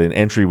think that an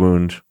entry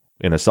wound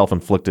in a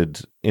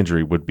self-inflicted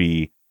injury would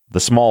be the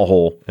small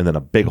hole, and then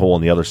a big hole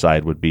on the other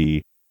side would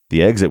be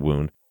the exit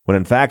wound. When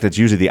in fact, it's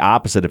usually the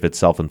opposite if it's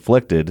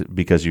self-inflicted,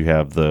 because you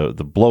have the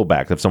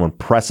blowback. If someone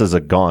presses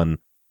a gun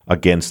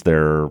against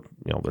their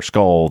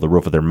skull, the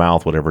roof of their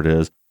mouth, whatever it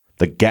is,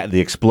 the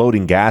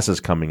exploding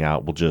gases coming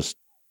out will just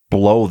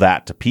blow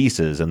that to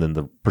pieces, and then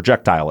the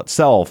projectile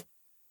itself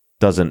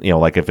doesn't,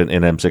 like if an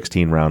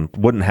M16 round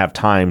wouldn't have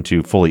time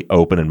to fully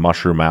open and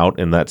mushroom out,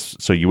 and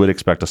so you would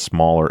expect a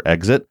smaller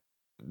exit.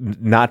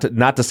 Not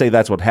to say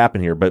that's what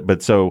happened here,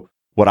 but so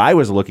what I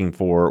was looking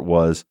for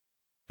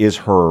is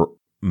her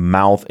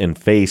mouth and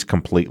face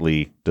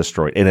completely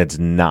destroyed, and it's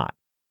not.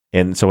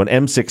 And so an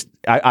M6,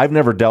 I've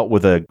never dealt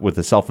with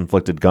a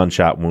self-inflicted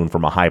gunshot wound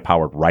from a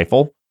high-powered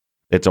rifle.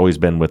 It's always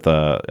been with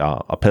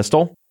a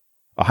pistol.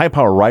 A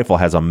high-powered rifle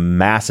has a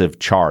massive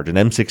charge. An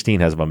M16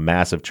 has a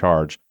massive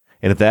charge,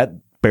 and if that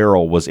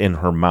barrel was in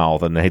her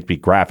mouth, and I hate to be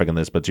graphic in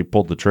this, but she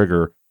pulled the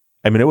trigger,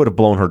 I mean, it would have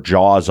blown her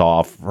jaws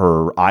off,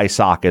 her eye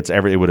sockets,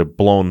 it would have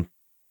blown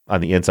on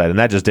the inside, and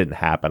that just didn't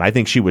happen. I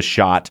think she was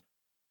shot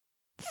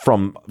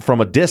from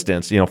a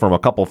distance, from a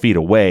couple feet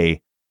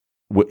away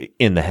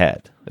in the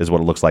head, is what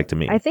it looks like to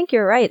me. I think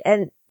you're right.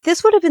 And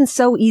this would have been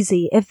so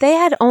easy. If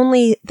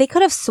they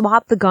could have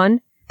swapped the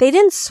gun. They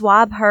didn't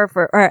swab her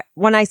or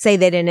when I say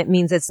they didn't, it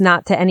means it's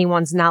not to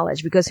anyone's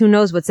knowledge, because who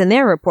knows what's in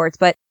their reports.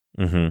 But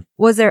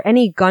was there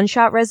any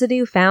gunshot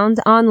residue found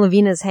on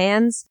Lavina's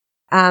hands?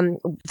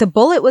 The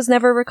bullet was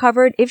never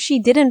recovered. If she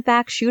did in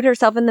fact shoot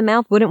herself in the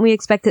mouth, wouldn't we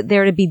expect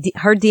there to be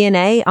her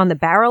DNA on the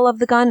barrel of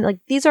the gun? Like,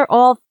 these are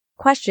all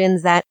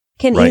questions that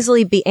can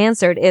easily be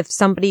answered if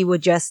somebody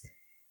would just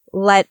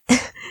let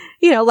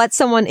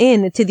someone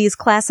in to these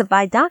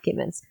classified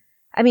documents.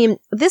 I mean,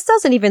 this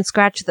doesn't even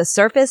scratch the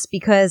surface,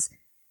 because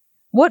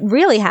what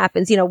really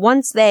happens,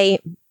 once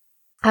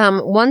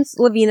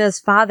Lavina's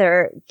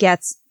father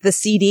gets the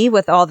CD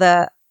with all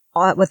the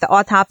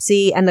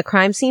autopsy and the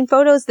crime scene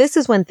photos, this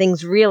is when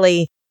things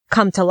really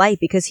come to light,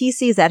 because he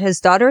sees that his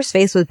daughter's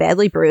face was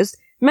badly bruised.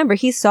 Remember,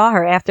 he saw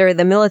her after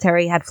the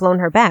military had flown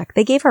her back.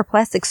 They gave her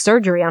plastic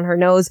surgery on her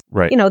nose.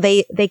 Right.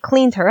 They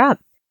cleaned her up.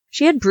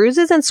 She had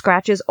bruises and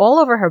scratches all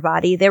over her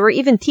body. There were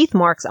even teeth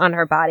marks on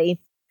her body.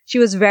 She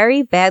was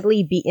very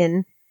badly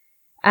beaten.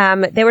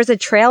 There was a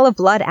trail of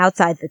blood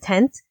outside the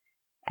tent,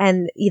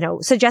 and,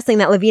 suggesting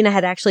that Lavina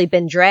had actually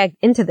been dragged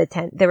into the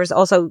tent. There was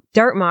also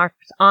dirt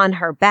marks on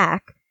her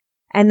back.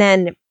 And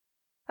then,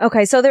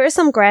 so there is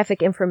some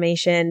graphic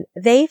information.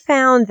 They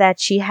found that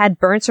she had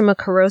burns from a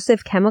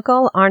corrosive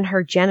chemical on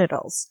her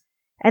genitals.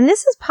 And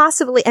this is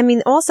possibly, I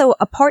mean, also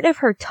a part of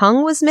her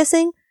tongue was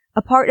missing,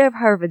 a part of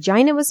her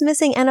vagina was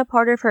missing, and a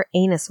part of her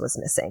anus was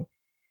missing.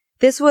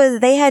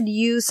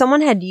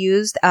 Someone had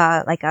used,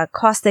 like a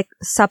caustic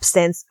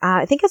substance,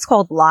 I think it's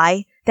called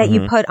lye, that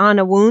you put on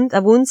a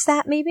wound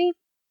stat maybe.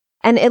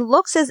 And it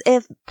looks as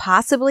if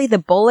possibly the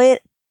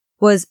bullet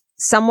was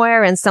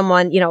somewhere and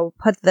someone,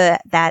 put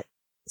that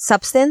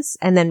substance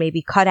and then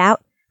maybe cut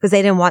out because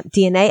they didn't want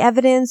DNA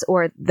evidence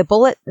or the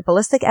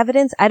ballistic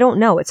evidence. I don't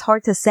know. It's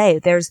hard to say.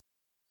 There's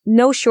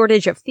no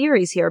shortage of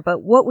theories here,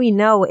 but what we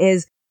know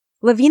is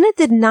Lavina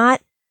did not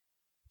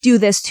do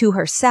this to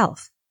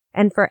herself.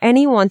 And for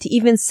anyone to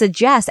even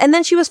suggest, and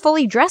then she was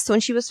fully dressed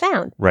when she was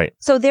found. Right.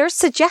 So they're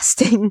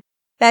suggesting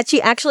that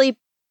she actually,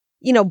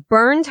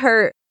 burned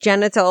her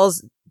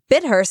genitals,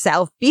 bit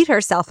herself, beat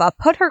herself up,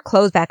 put her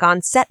clothes back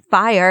on, set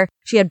fire.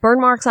 She had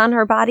burn marks on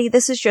her body.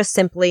 This is just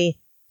simply,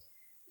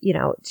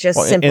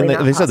 simply and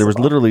not they said there was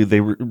literally,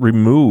 they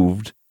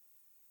removed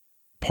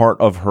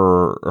part of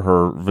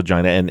her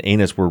vagina and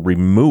anus were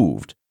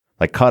removed,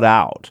 like cut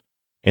out,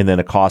 and then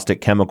a caustic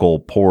chemical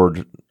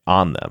poured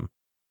on them.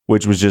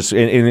 Which was just,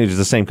 and it was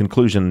the same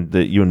conclusion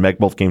that you and Meg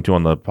both came to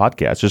on the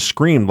podcast. Just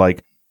screamed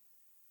like,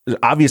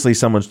 obviously,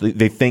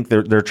 they think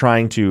they're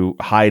trying to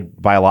hide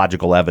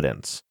biological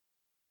evidence.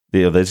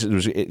 This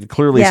was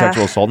clearly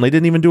sexual assault, and they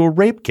didn't even do a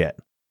rape kit.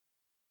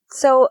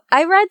 So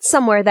I read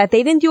somewhere that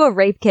they didn't do a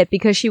rape kit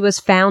because she was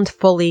found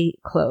fully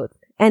clothed,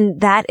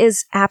 and that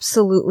is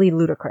absolutely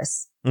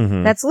ludicrous.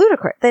 Mm-hmm. That's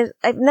ludicrous.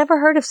 I've never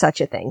heard of such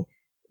a thing.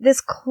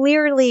 This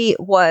clearly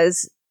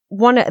was.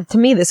 To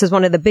me, this is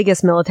one of the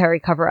biggest military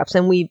cover-ups,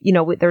 and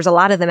there's a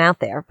lot of them out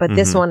there, but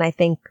this one, I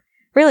think,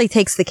 really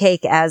takes the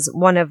cake as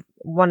one of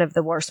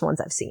the worst ones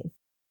I've seen.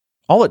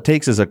 All it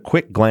takes is a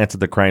quick glance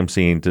at the crime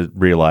scene to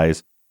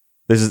realize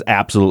this is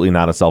absolutely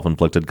not a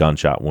self-inflicted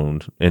gunshot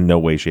wound in no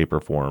way, shape,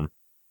 or form.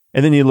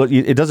 And then you look;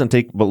 it doesn't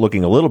take but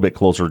looking a little bit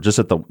closer, just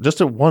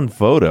at one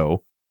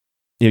photo.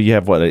 You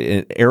have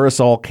an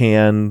aerosol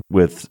can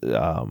with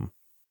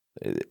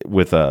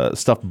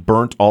stuff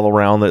burnt all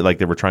around it, like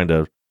they were trying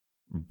to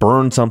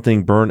burn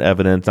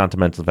evidence, not to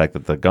mention the fact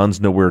that the gun's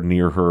nowhere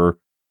near her.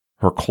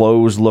 Her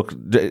clothes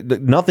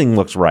nothing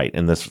looks right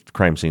in this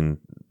crime scene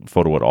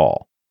photo at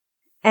all.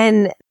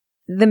 And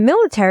the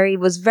military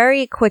was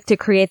very quick to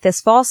create this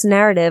false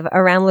narrative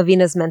around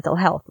Lavina's mental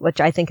health, which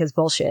I think is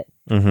bullshit.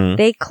 Mm-hmm.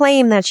 They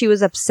claim that she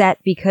was upset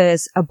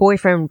because a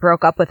boyfriend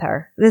broke up with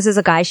her. This is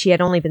a guy she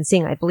had only been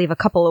seeing, I believe, a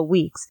couple of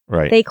weeks.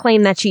 Right. They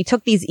claim that she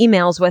took these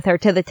emails with her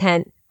to the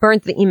tent,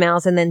 burnt the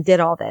emails, and then did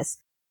all this.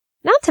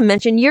 Not to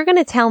mention, you're going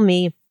to tell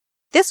me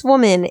this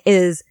woman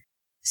is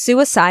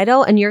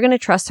suicidal and you're going to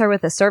trust her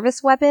with a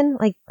service weapon?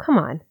 Like, come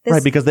on.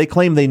 Right, because they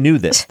claim they knew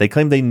this. They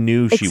claim they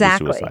knew she was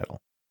suicidal.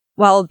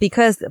 Well,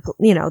 because,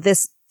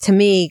 this to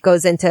me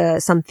goes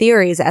into some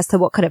theories as to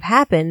what could have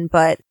happened,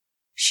 but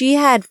she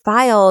had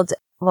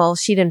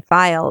she didn't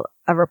file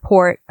a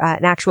report,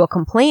 an actual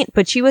complaint,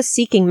 but she was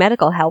seeking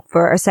medical help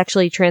for a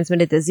sexually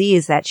transmitted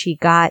disease that she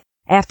got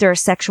after a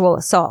sexual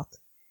assault.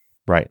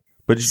 Right.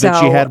 But that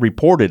she had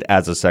reported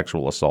as a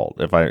sexual assault,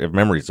 if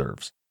memory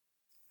serves.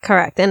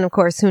 Correct. And of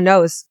course, who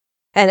knows?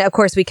 And of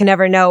course, we can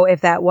never know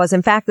if that was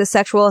in fact a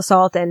sexual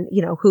assault and,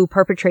 who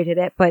perpetrated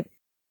it. But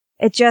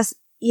it just,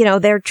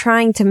 they're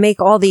trying to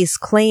make all these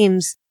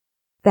claims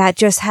that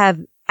just have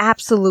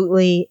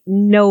absolutely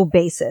no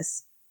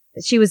basis.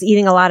 She was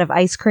eating a lot of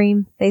ice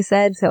cream, they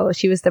said. So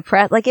she was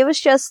depressed. Like, it was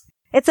just,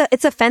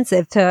 it's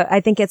offensive I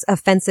think it's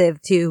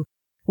offensive to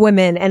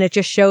women. And it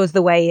just shows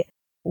the way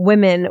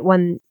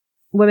when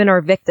women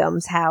are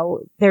victims, how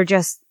they're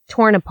just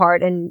torn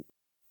apart. And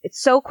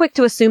it's so quick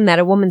to assume that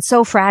a woman's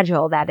so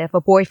fragile that if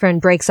a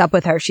boyfriend breaks up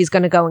with her, she's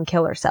going to go and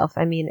kill herself.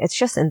 I mean, it's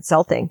just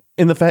insulting.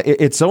 In the fact,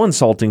 it's so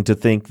insulting to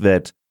think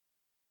that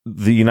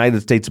the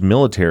United States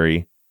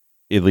military,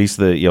 at least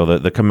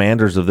the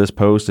commanders of this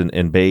post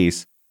and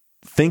base,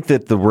 think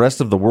that the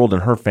rest of the world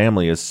and her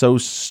family is so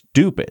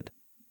stupid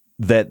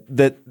that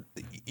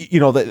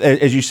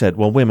as you said,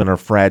 well, women are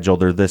fragile,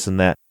 they're this and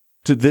that.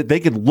 They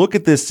could look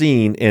at this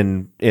scene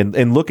and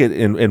look at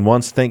and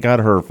once, thank God,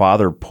 her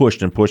father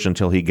pushed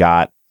until he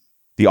got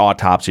the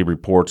autopsy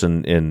reports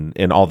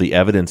and all the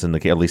evidence in the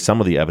case, at least some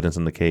of the evidence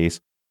in the case,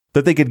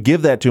 that they could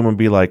give that to him and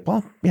be like,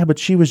 well, yeah, but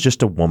she was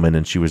just a woman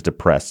and she was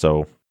depressed.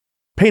 So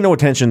pay no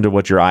attention to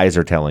what your eyes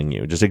are telling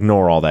you. Just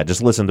ignore all that.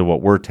 Just listen to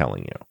what we're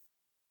telling you.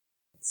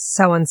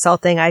 So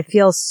insulting. I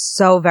feel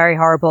so very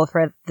horrible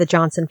for the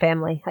Johnson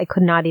family. I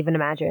could not even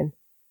imagine.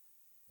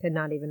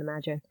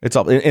 It's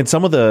all, and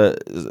some of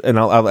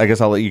I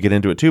guess I'll let you get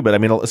into it too, but I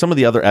mean, some of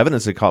the other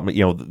evidence that caught me,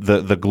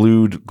 the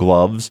glued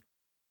gloves,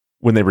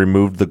 when they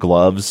removed the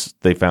gloves,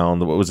 they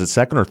found, what was it,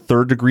 2nd or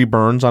 3rd degree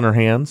burns on her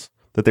hands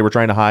that they were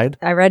trying to hide?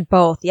 I read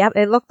both. Yep.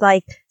 It looked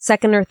like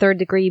 2nd or 3rd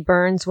degree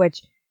burns,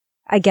 which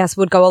I guess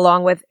would go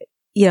along with,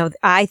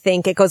 I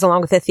think it goes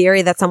along with the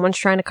theory that someone's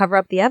trying to cover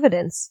up the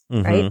evidence,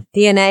 mm-hmm. right?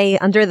 DNA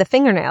under the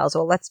fingernails.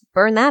 Well, let's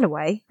burn that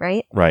away,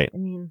 right? Right. I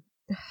mean...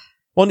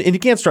 Well, and you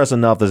can't stress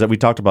enough that we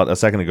talked about a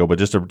second ago, but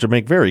just to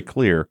make very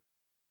clear,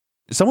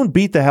 someone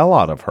beat the hell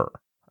out of her.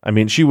 I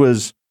mean, she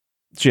was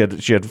she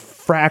had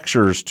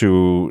fractures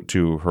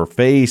to her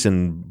face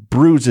and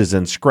bruises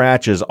and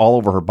scratches all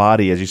over her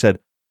body, as you said,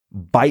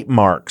 bite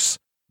marks,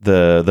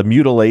 the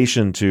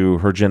mutilation to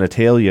her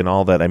genitalia and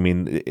all that. I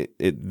mean,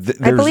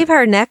 I believe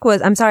her neck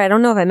was. I'm sorry, I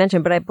don't know if I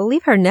mentioned, but I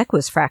believe her neck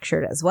was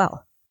fractured as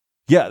well.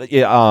 Yeah.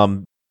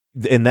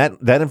 And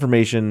that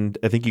information,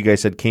 I think you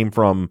guys said, came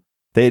from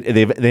they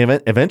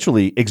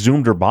eventually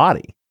exhumed her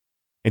body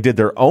and did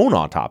their own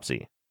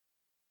autopsy.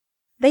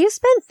 They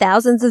spent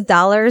thousands of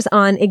dollars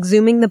on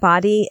exhuming the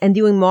body and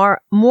doing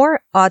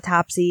more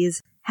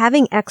autopsies,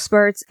 having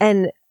experts,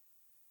 and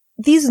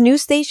these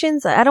news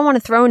stations. I don't want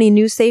to throw any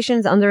news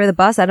stations under the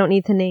bus. I don't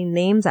need to name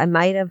names. I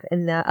might have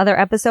in the other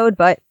episode,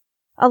 but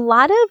a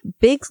lot of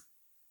big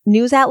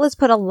news outlets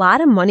put a lot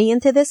of money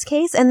into this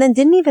case and then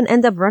didn't even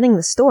end up running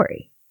the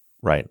story.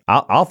 Right.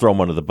 I'll throw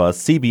them under the bus.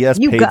 CBS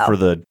paid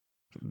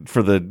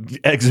for the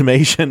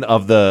exhumation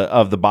of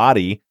the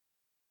body.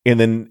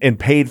 And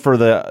paid for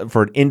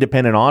an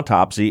independent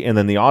autopsy, and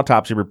then the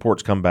autopsy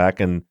reports come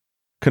back and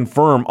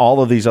confirm all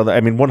of these other.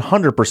 I mean,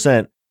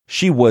 100%,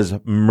 she was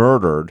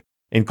murdered,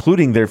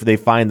 including they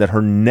find that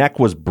her neck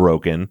was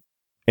broken,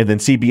 and then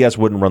CBS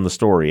wouldn't run the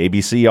story.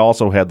 ABC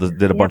also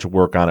did a bunch of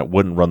work on it,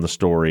 wouldn't run the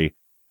story,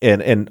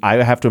 and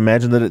I have to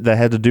imagine that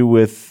had to do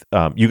with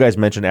you guys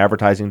mentioned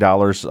advertising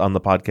dollars on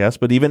the podcast,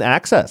 but even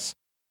access,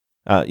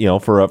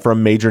 for a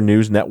major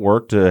news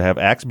network to have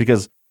access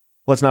because.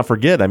 Let's not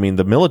forget, I mean,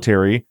 the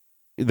military,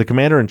 the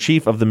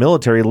commander-in-chief of the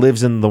military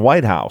lives in the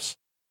White House.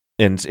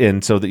 And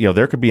so that,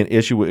 there could be an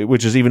issue,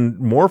 which is even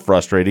more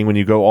frustrating when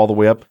you go all the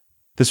way up.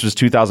 This was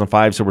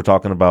 2005, so we're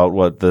talking about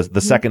what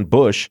the second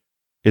Bush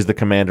is the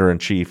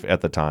commander-in-chief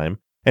at the time.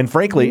 And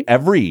frankly,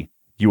 every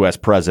U.S.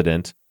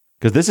 president,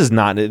 because this is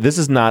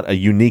not a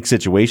unique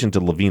situation to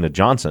Lavina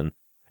Johnson.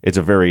 It's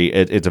a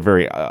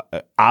very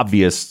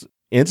obvious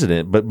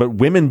incident, but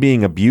women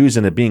being abused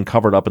and it being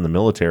covered up in the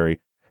military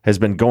has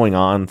been going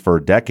on for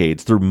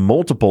decades through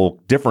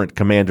multiple different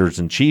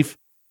commanders-in-chief,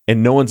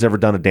 and no one's ever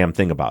done a damn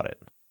thing about it.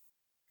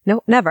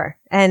 No, never.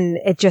 And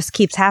it just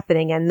keeps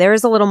happening. And there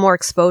is a little more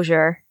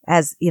exposure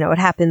as, it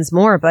happens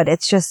more, but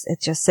it's just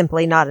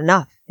simply not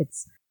enough.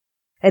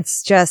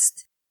 It's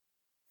just,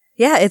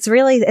 yeah, it's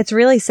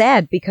really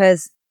sad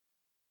because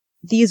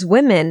these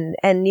women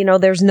and,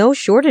 there's no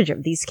shortage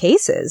of these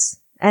cases.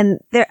 And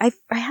I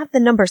have the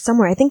number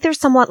somewhere. I think there's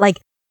somewhat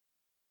like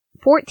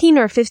 14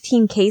 or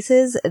 15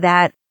 cases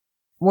that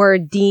were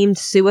deemed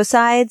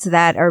suicides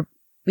that are,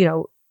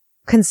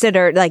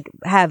 considered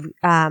have,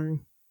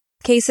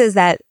 cases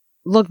that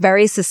look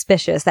very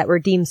suspicious that were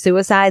deemed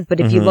suicides. But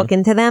if you look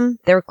into them,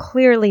 they're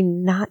clearly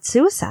not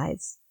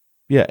suicides.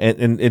 Yeah.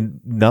 And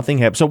nothing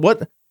happened. So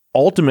what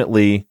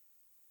ultimately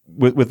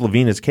with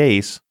Lavina's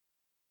case,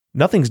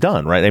 nothing's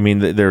done, right? I mean,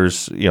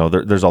 there's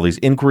all these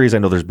inquiries. I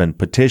know there's been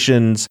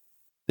petitions.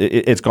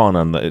 It's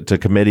gone to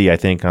committee, I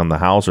think, on the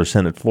House or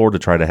Senate floor to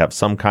try to have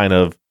some kind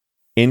of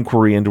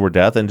inquiry into her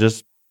death, and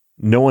just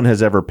no one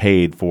has ever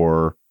paid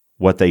for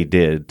what they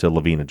did to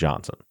Lavina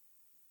Johnson.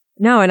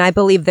 No, and I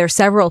believe there's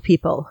several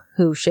people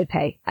who should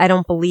pay. I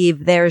don't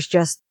believe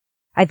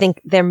I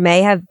think there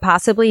may have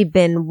possibly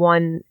been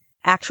one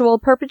actual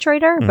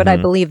perpetrator, but I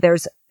believe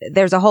there's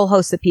a whole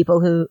host of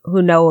people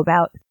who know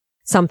about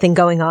something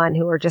going on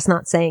who are just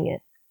not saying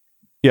it.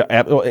 Yeah,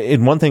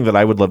 and one thing that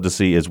I would love to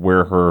see is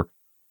where her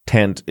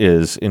tent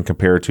is in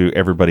compared to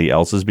everybody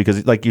else's,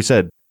 because like you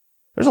said,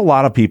 there's a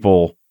lot of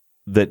people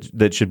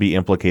that should be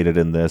implicated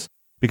in this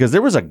because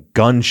there was a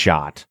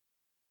gunshot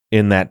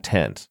in that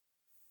tent.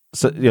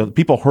 So,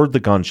 people heard the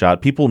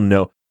gunshot. People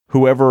know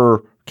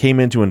whoever came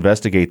in to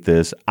investigate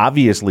this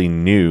obviously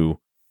knew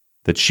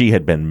that she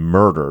had been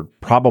murdered,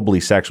 probably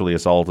sexually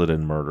assaulted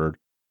and murdered.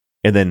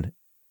 And then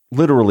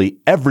literally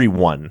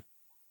everyone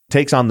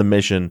takes on the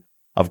mission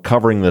of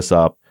covering this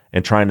up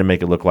and trying to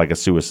make it look like a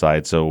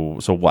suicide. So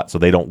what? So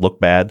they don't look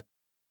bad?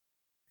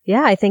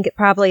 Yeah, I think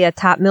probably a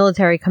top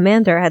military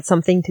commander had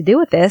something to do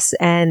with this,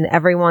 and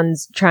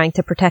everyone's trying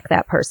to protect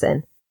that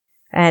person.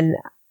 And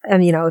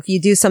if you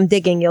do some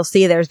digging, you'll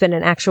see there's been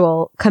an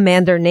actual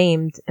commander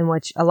named, in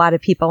which a lot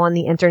of people on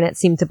the internet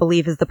seem to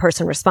believe is the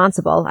person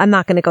responsible. I'm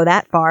not going to go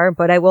that far,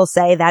 but I will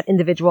say that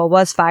individual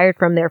was fired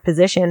from their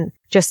position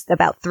just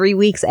about 3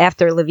 weeks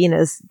after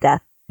Lavina's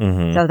death.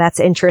 So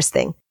that's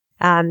interesting.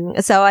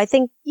 So I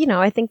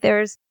think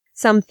there's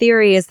some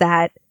theory is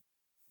that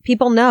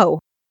people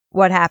know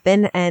what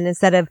happened, and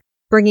instead of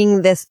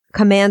bringing this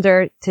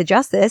commander to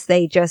justice,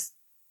 they just,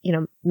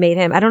 made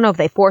him, I don't know if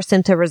they forced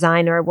him to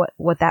resign or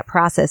what that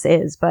process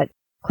is, but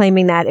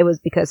claiming that it was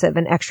because of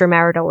an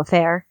extramarital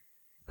affair.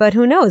 But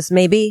who knows?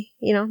 Maybe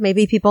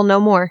people know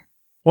more.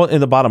 Well,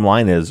 and the bottom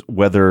line is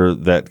whether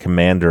that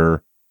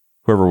commander,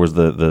 whoever was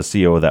the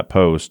CEO of that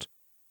post,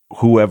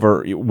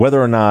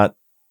 whether or not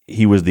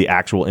he was the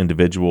actual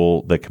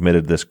individual that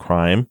committed this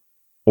crime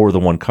or the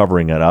one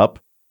covering it up,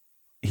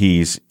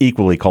 he's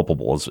equally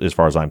culpable as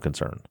far as I'm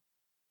concerned.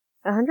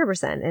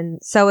 100%. And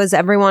so is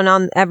everyone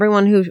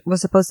who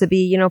was supposed to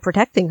be,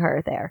 protecting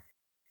her there.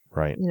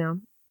 Right.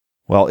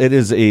 Well, Well, it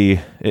is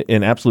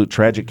an absolute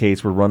tragic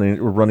case. We're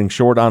running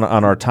short on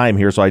our time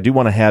here, so I do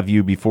want to have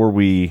you before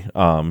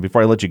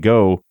I let you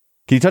go.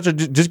 Can you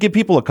just give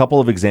people a couple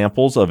of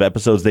examples of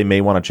episodes they may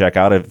want to check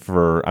out?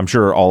 I'm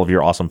sure all of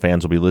your awesome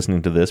fans will be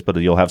listening to this, but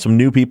you'll have some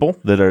new people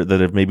that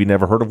have maybe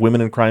never heard of women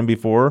in crime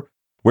before.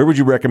 Where would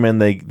you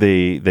recommend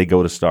they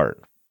go to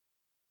start?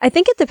 I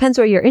think it depends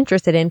what you're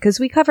interested in, because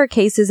we cover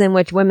cases in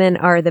which women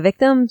are the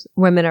victims,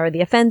 women are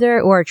the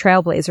offender, or a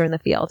trailblazer in the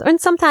field.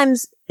 And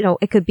sometimes,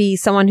 it could be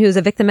someone who's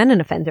a victim and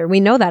an offender. We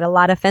know that a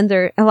lot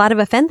of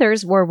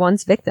offenders were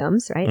once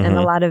victims, right? Mm-hmm. And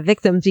a lot of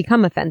victims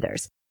become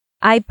offenders.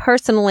 I'm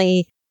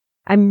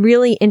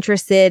really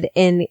interested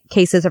in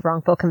cases of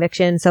wrongful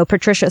conviction. So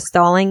Patricia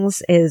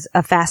Stallings is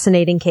a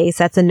fascinating case.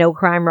 That's a no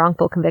crime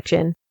wrongful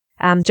conviction.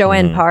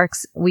 Joanne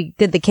Parks, we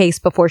did the case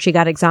before she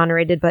got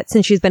exonerated, but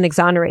since she's been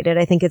exonerated,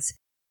 I think it's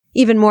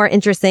even more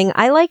interesting.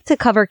 I like to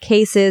cover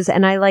cases,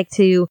 and I like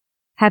to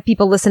have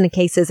people listen to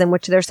cases in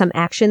which there's some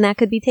action that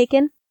could be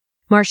taken.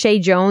 Marche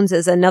Jones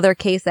is another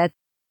case that's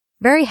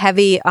very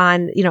heavy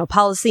on,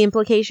 policy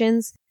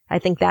implications. I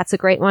think that's a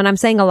great one. I'm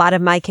saying a lot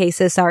of my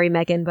cases. Sorry,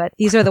 Megan, but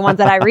these are the ones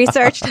that I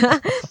researched.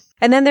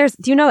 And then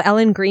do you know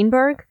Ellen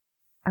Greenberg?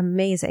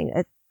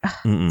 Amazing.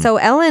 So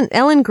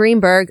Ellen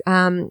Greenberg,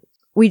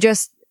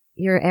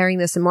 you're airing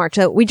this in March.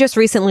 So we just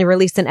recently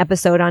released an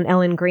episode on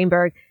Ellen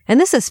Greenberg. And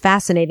this is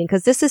fascinating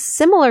because this is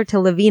similar to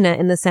Lavina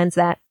in the sense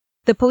that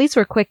the police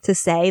were quick to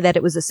say that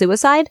it was a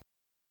suicide.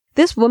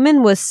 This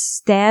woman was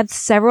stabbed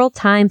several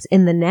times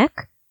in the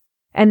neck,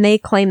 and they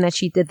claim that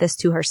she did this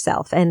to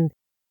herself. And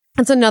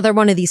it's another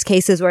one of these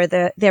cases where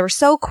they were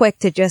so quick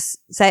to just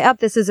say,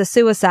 this is a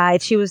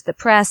suicide. She was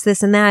depressed,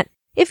 this and that.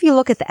 If you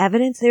look at the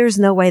evidence, there's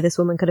no way this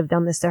woman could have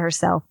done this to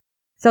herself.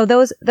 So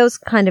those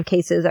kind of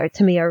cases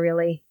to me are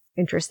really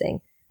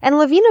interesting. And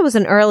Lavina was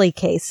an early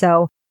case,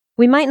 so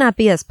we might not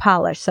be as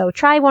polished. So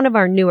try one of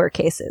our newer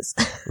cases.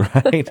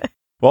 Right.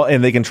 Well,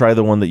 and they can try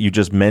the one that you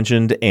just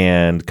mentioned.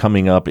 And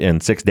coming up in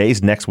 6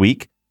 days, next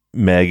week,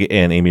 Meg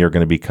and Amy are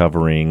going to be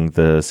covering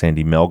the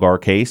Sandy Melgar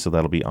case. So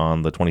that'll be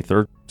on the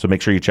 23rd. So make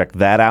sure you check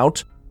that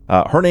out.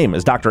 Her name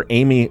is Dr.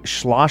 Amy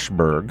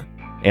Shlosberg,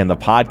 and the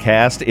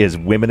podcast is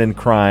Women in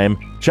Crime.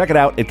 Check it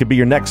out. It could be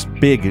your next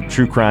big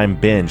true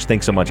crime binge.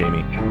 Thanks so much,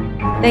 Amy.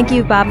 Thank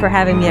you, Bob, for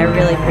having me. I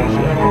really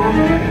appreciate it.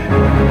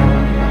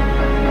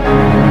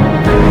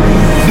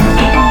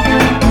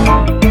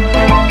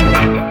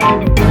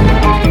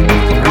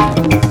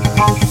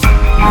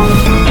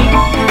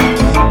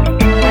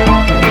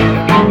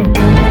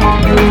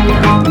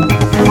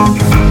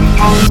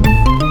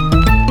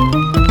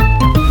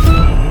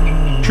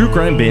 True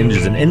Crime Binge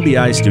is an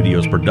NBI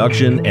Studios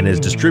production and is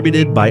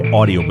distributed by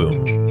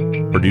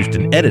Audioboom. Produced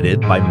and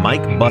edited by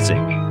Mike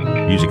Bussing.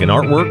 Music and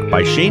artwork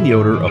by Shane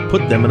Yoder of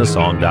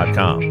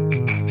PutThemInASong.com.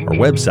 Our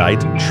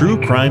website,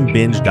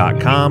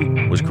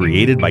 TrueCrimeBinge.com, was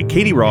created by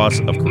Katie Ross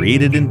of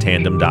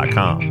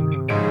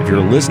CreatedInTandem.com. If you're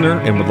a listener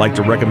and would like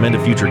to recommend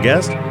a future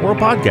guest or a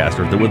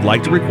podcaster that would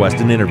like to request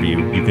an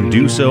interview, you can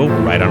do so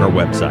right on our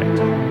website.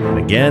 And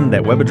again,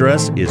 that web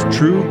address is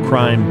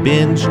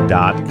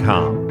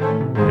TrueCrimeBinge.com.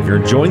 If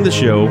you're enjoying the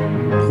show,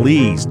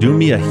 please do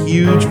me a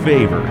huge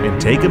favor and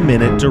take a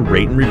minute to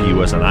rate and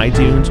review us on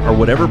iTunes or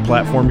whatever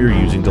platform you're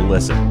using to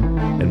listen.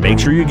 And make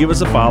sure you give us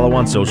a follow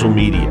on social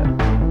media.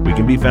 We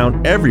can be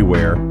found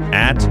everywhere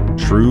at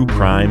True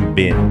Crime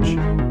Binge.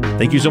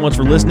 Thank you so much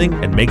for listening,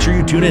 and make sure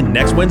you tune in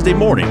next Wednesday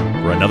morning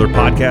for another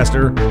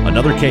podcaster,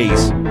 another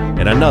case,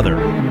 and another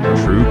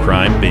True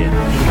Crime Binge.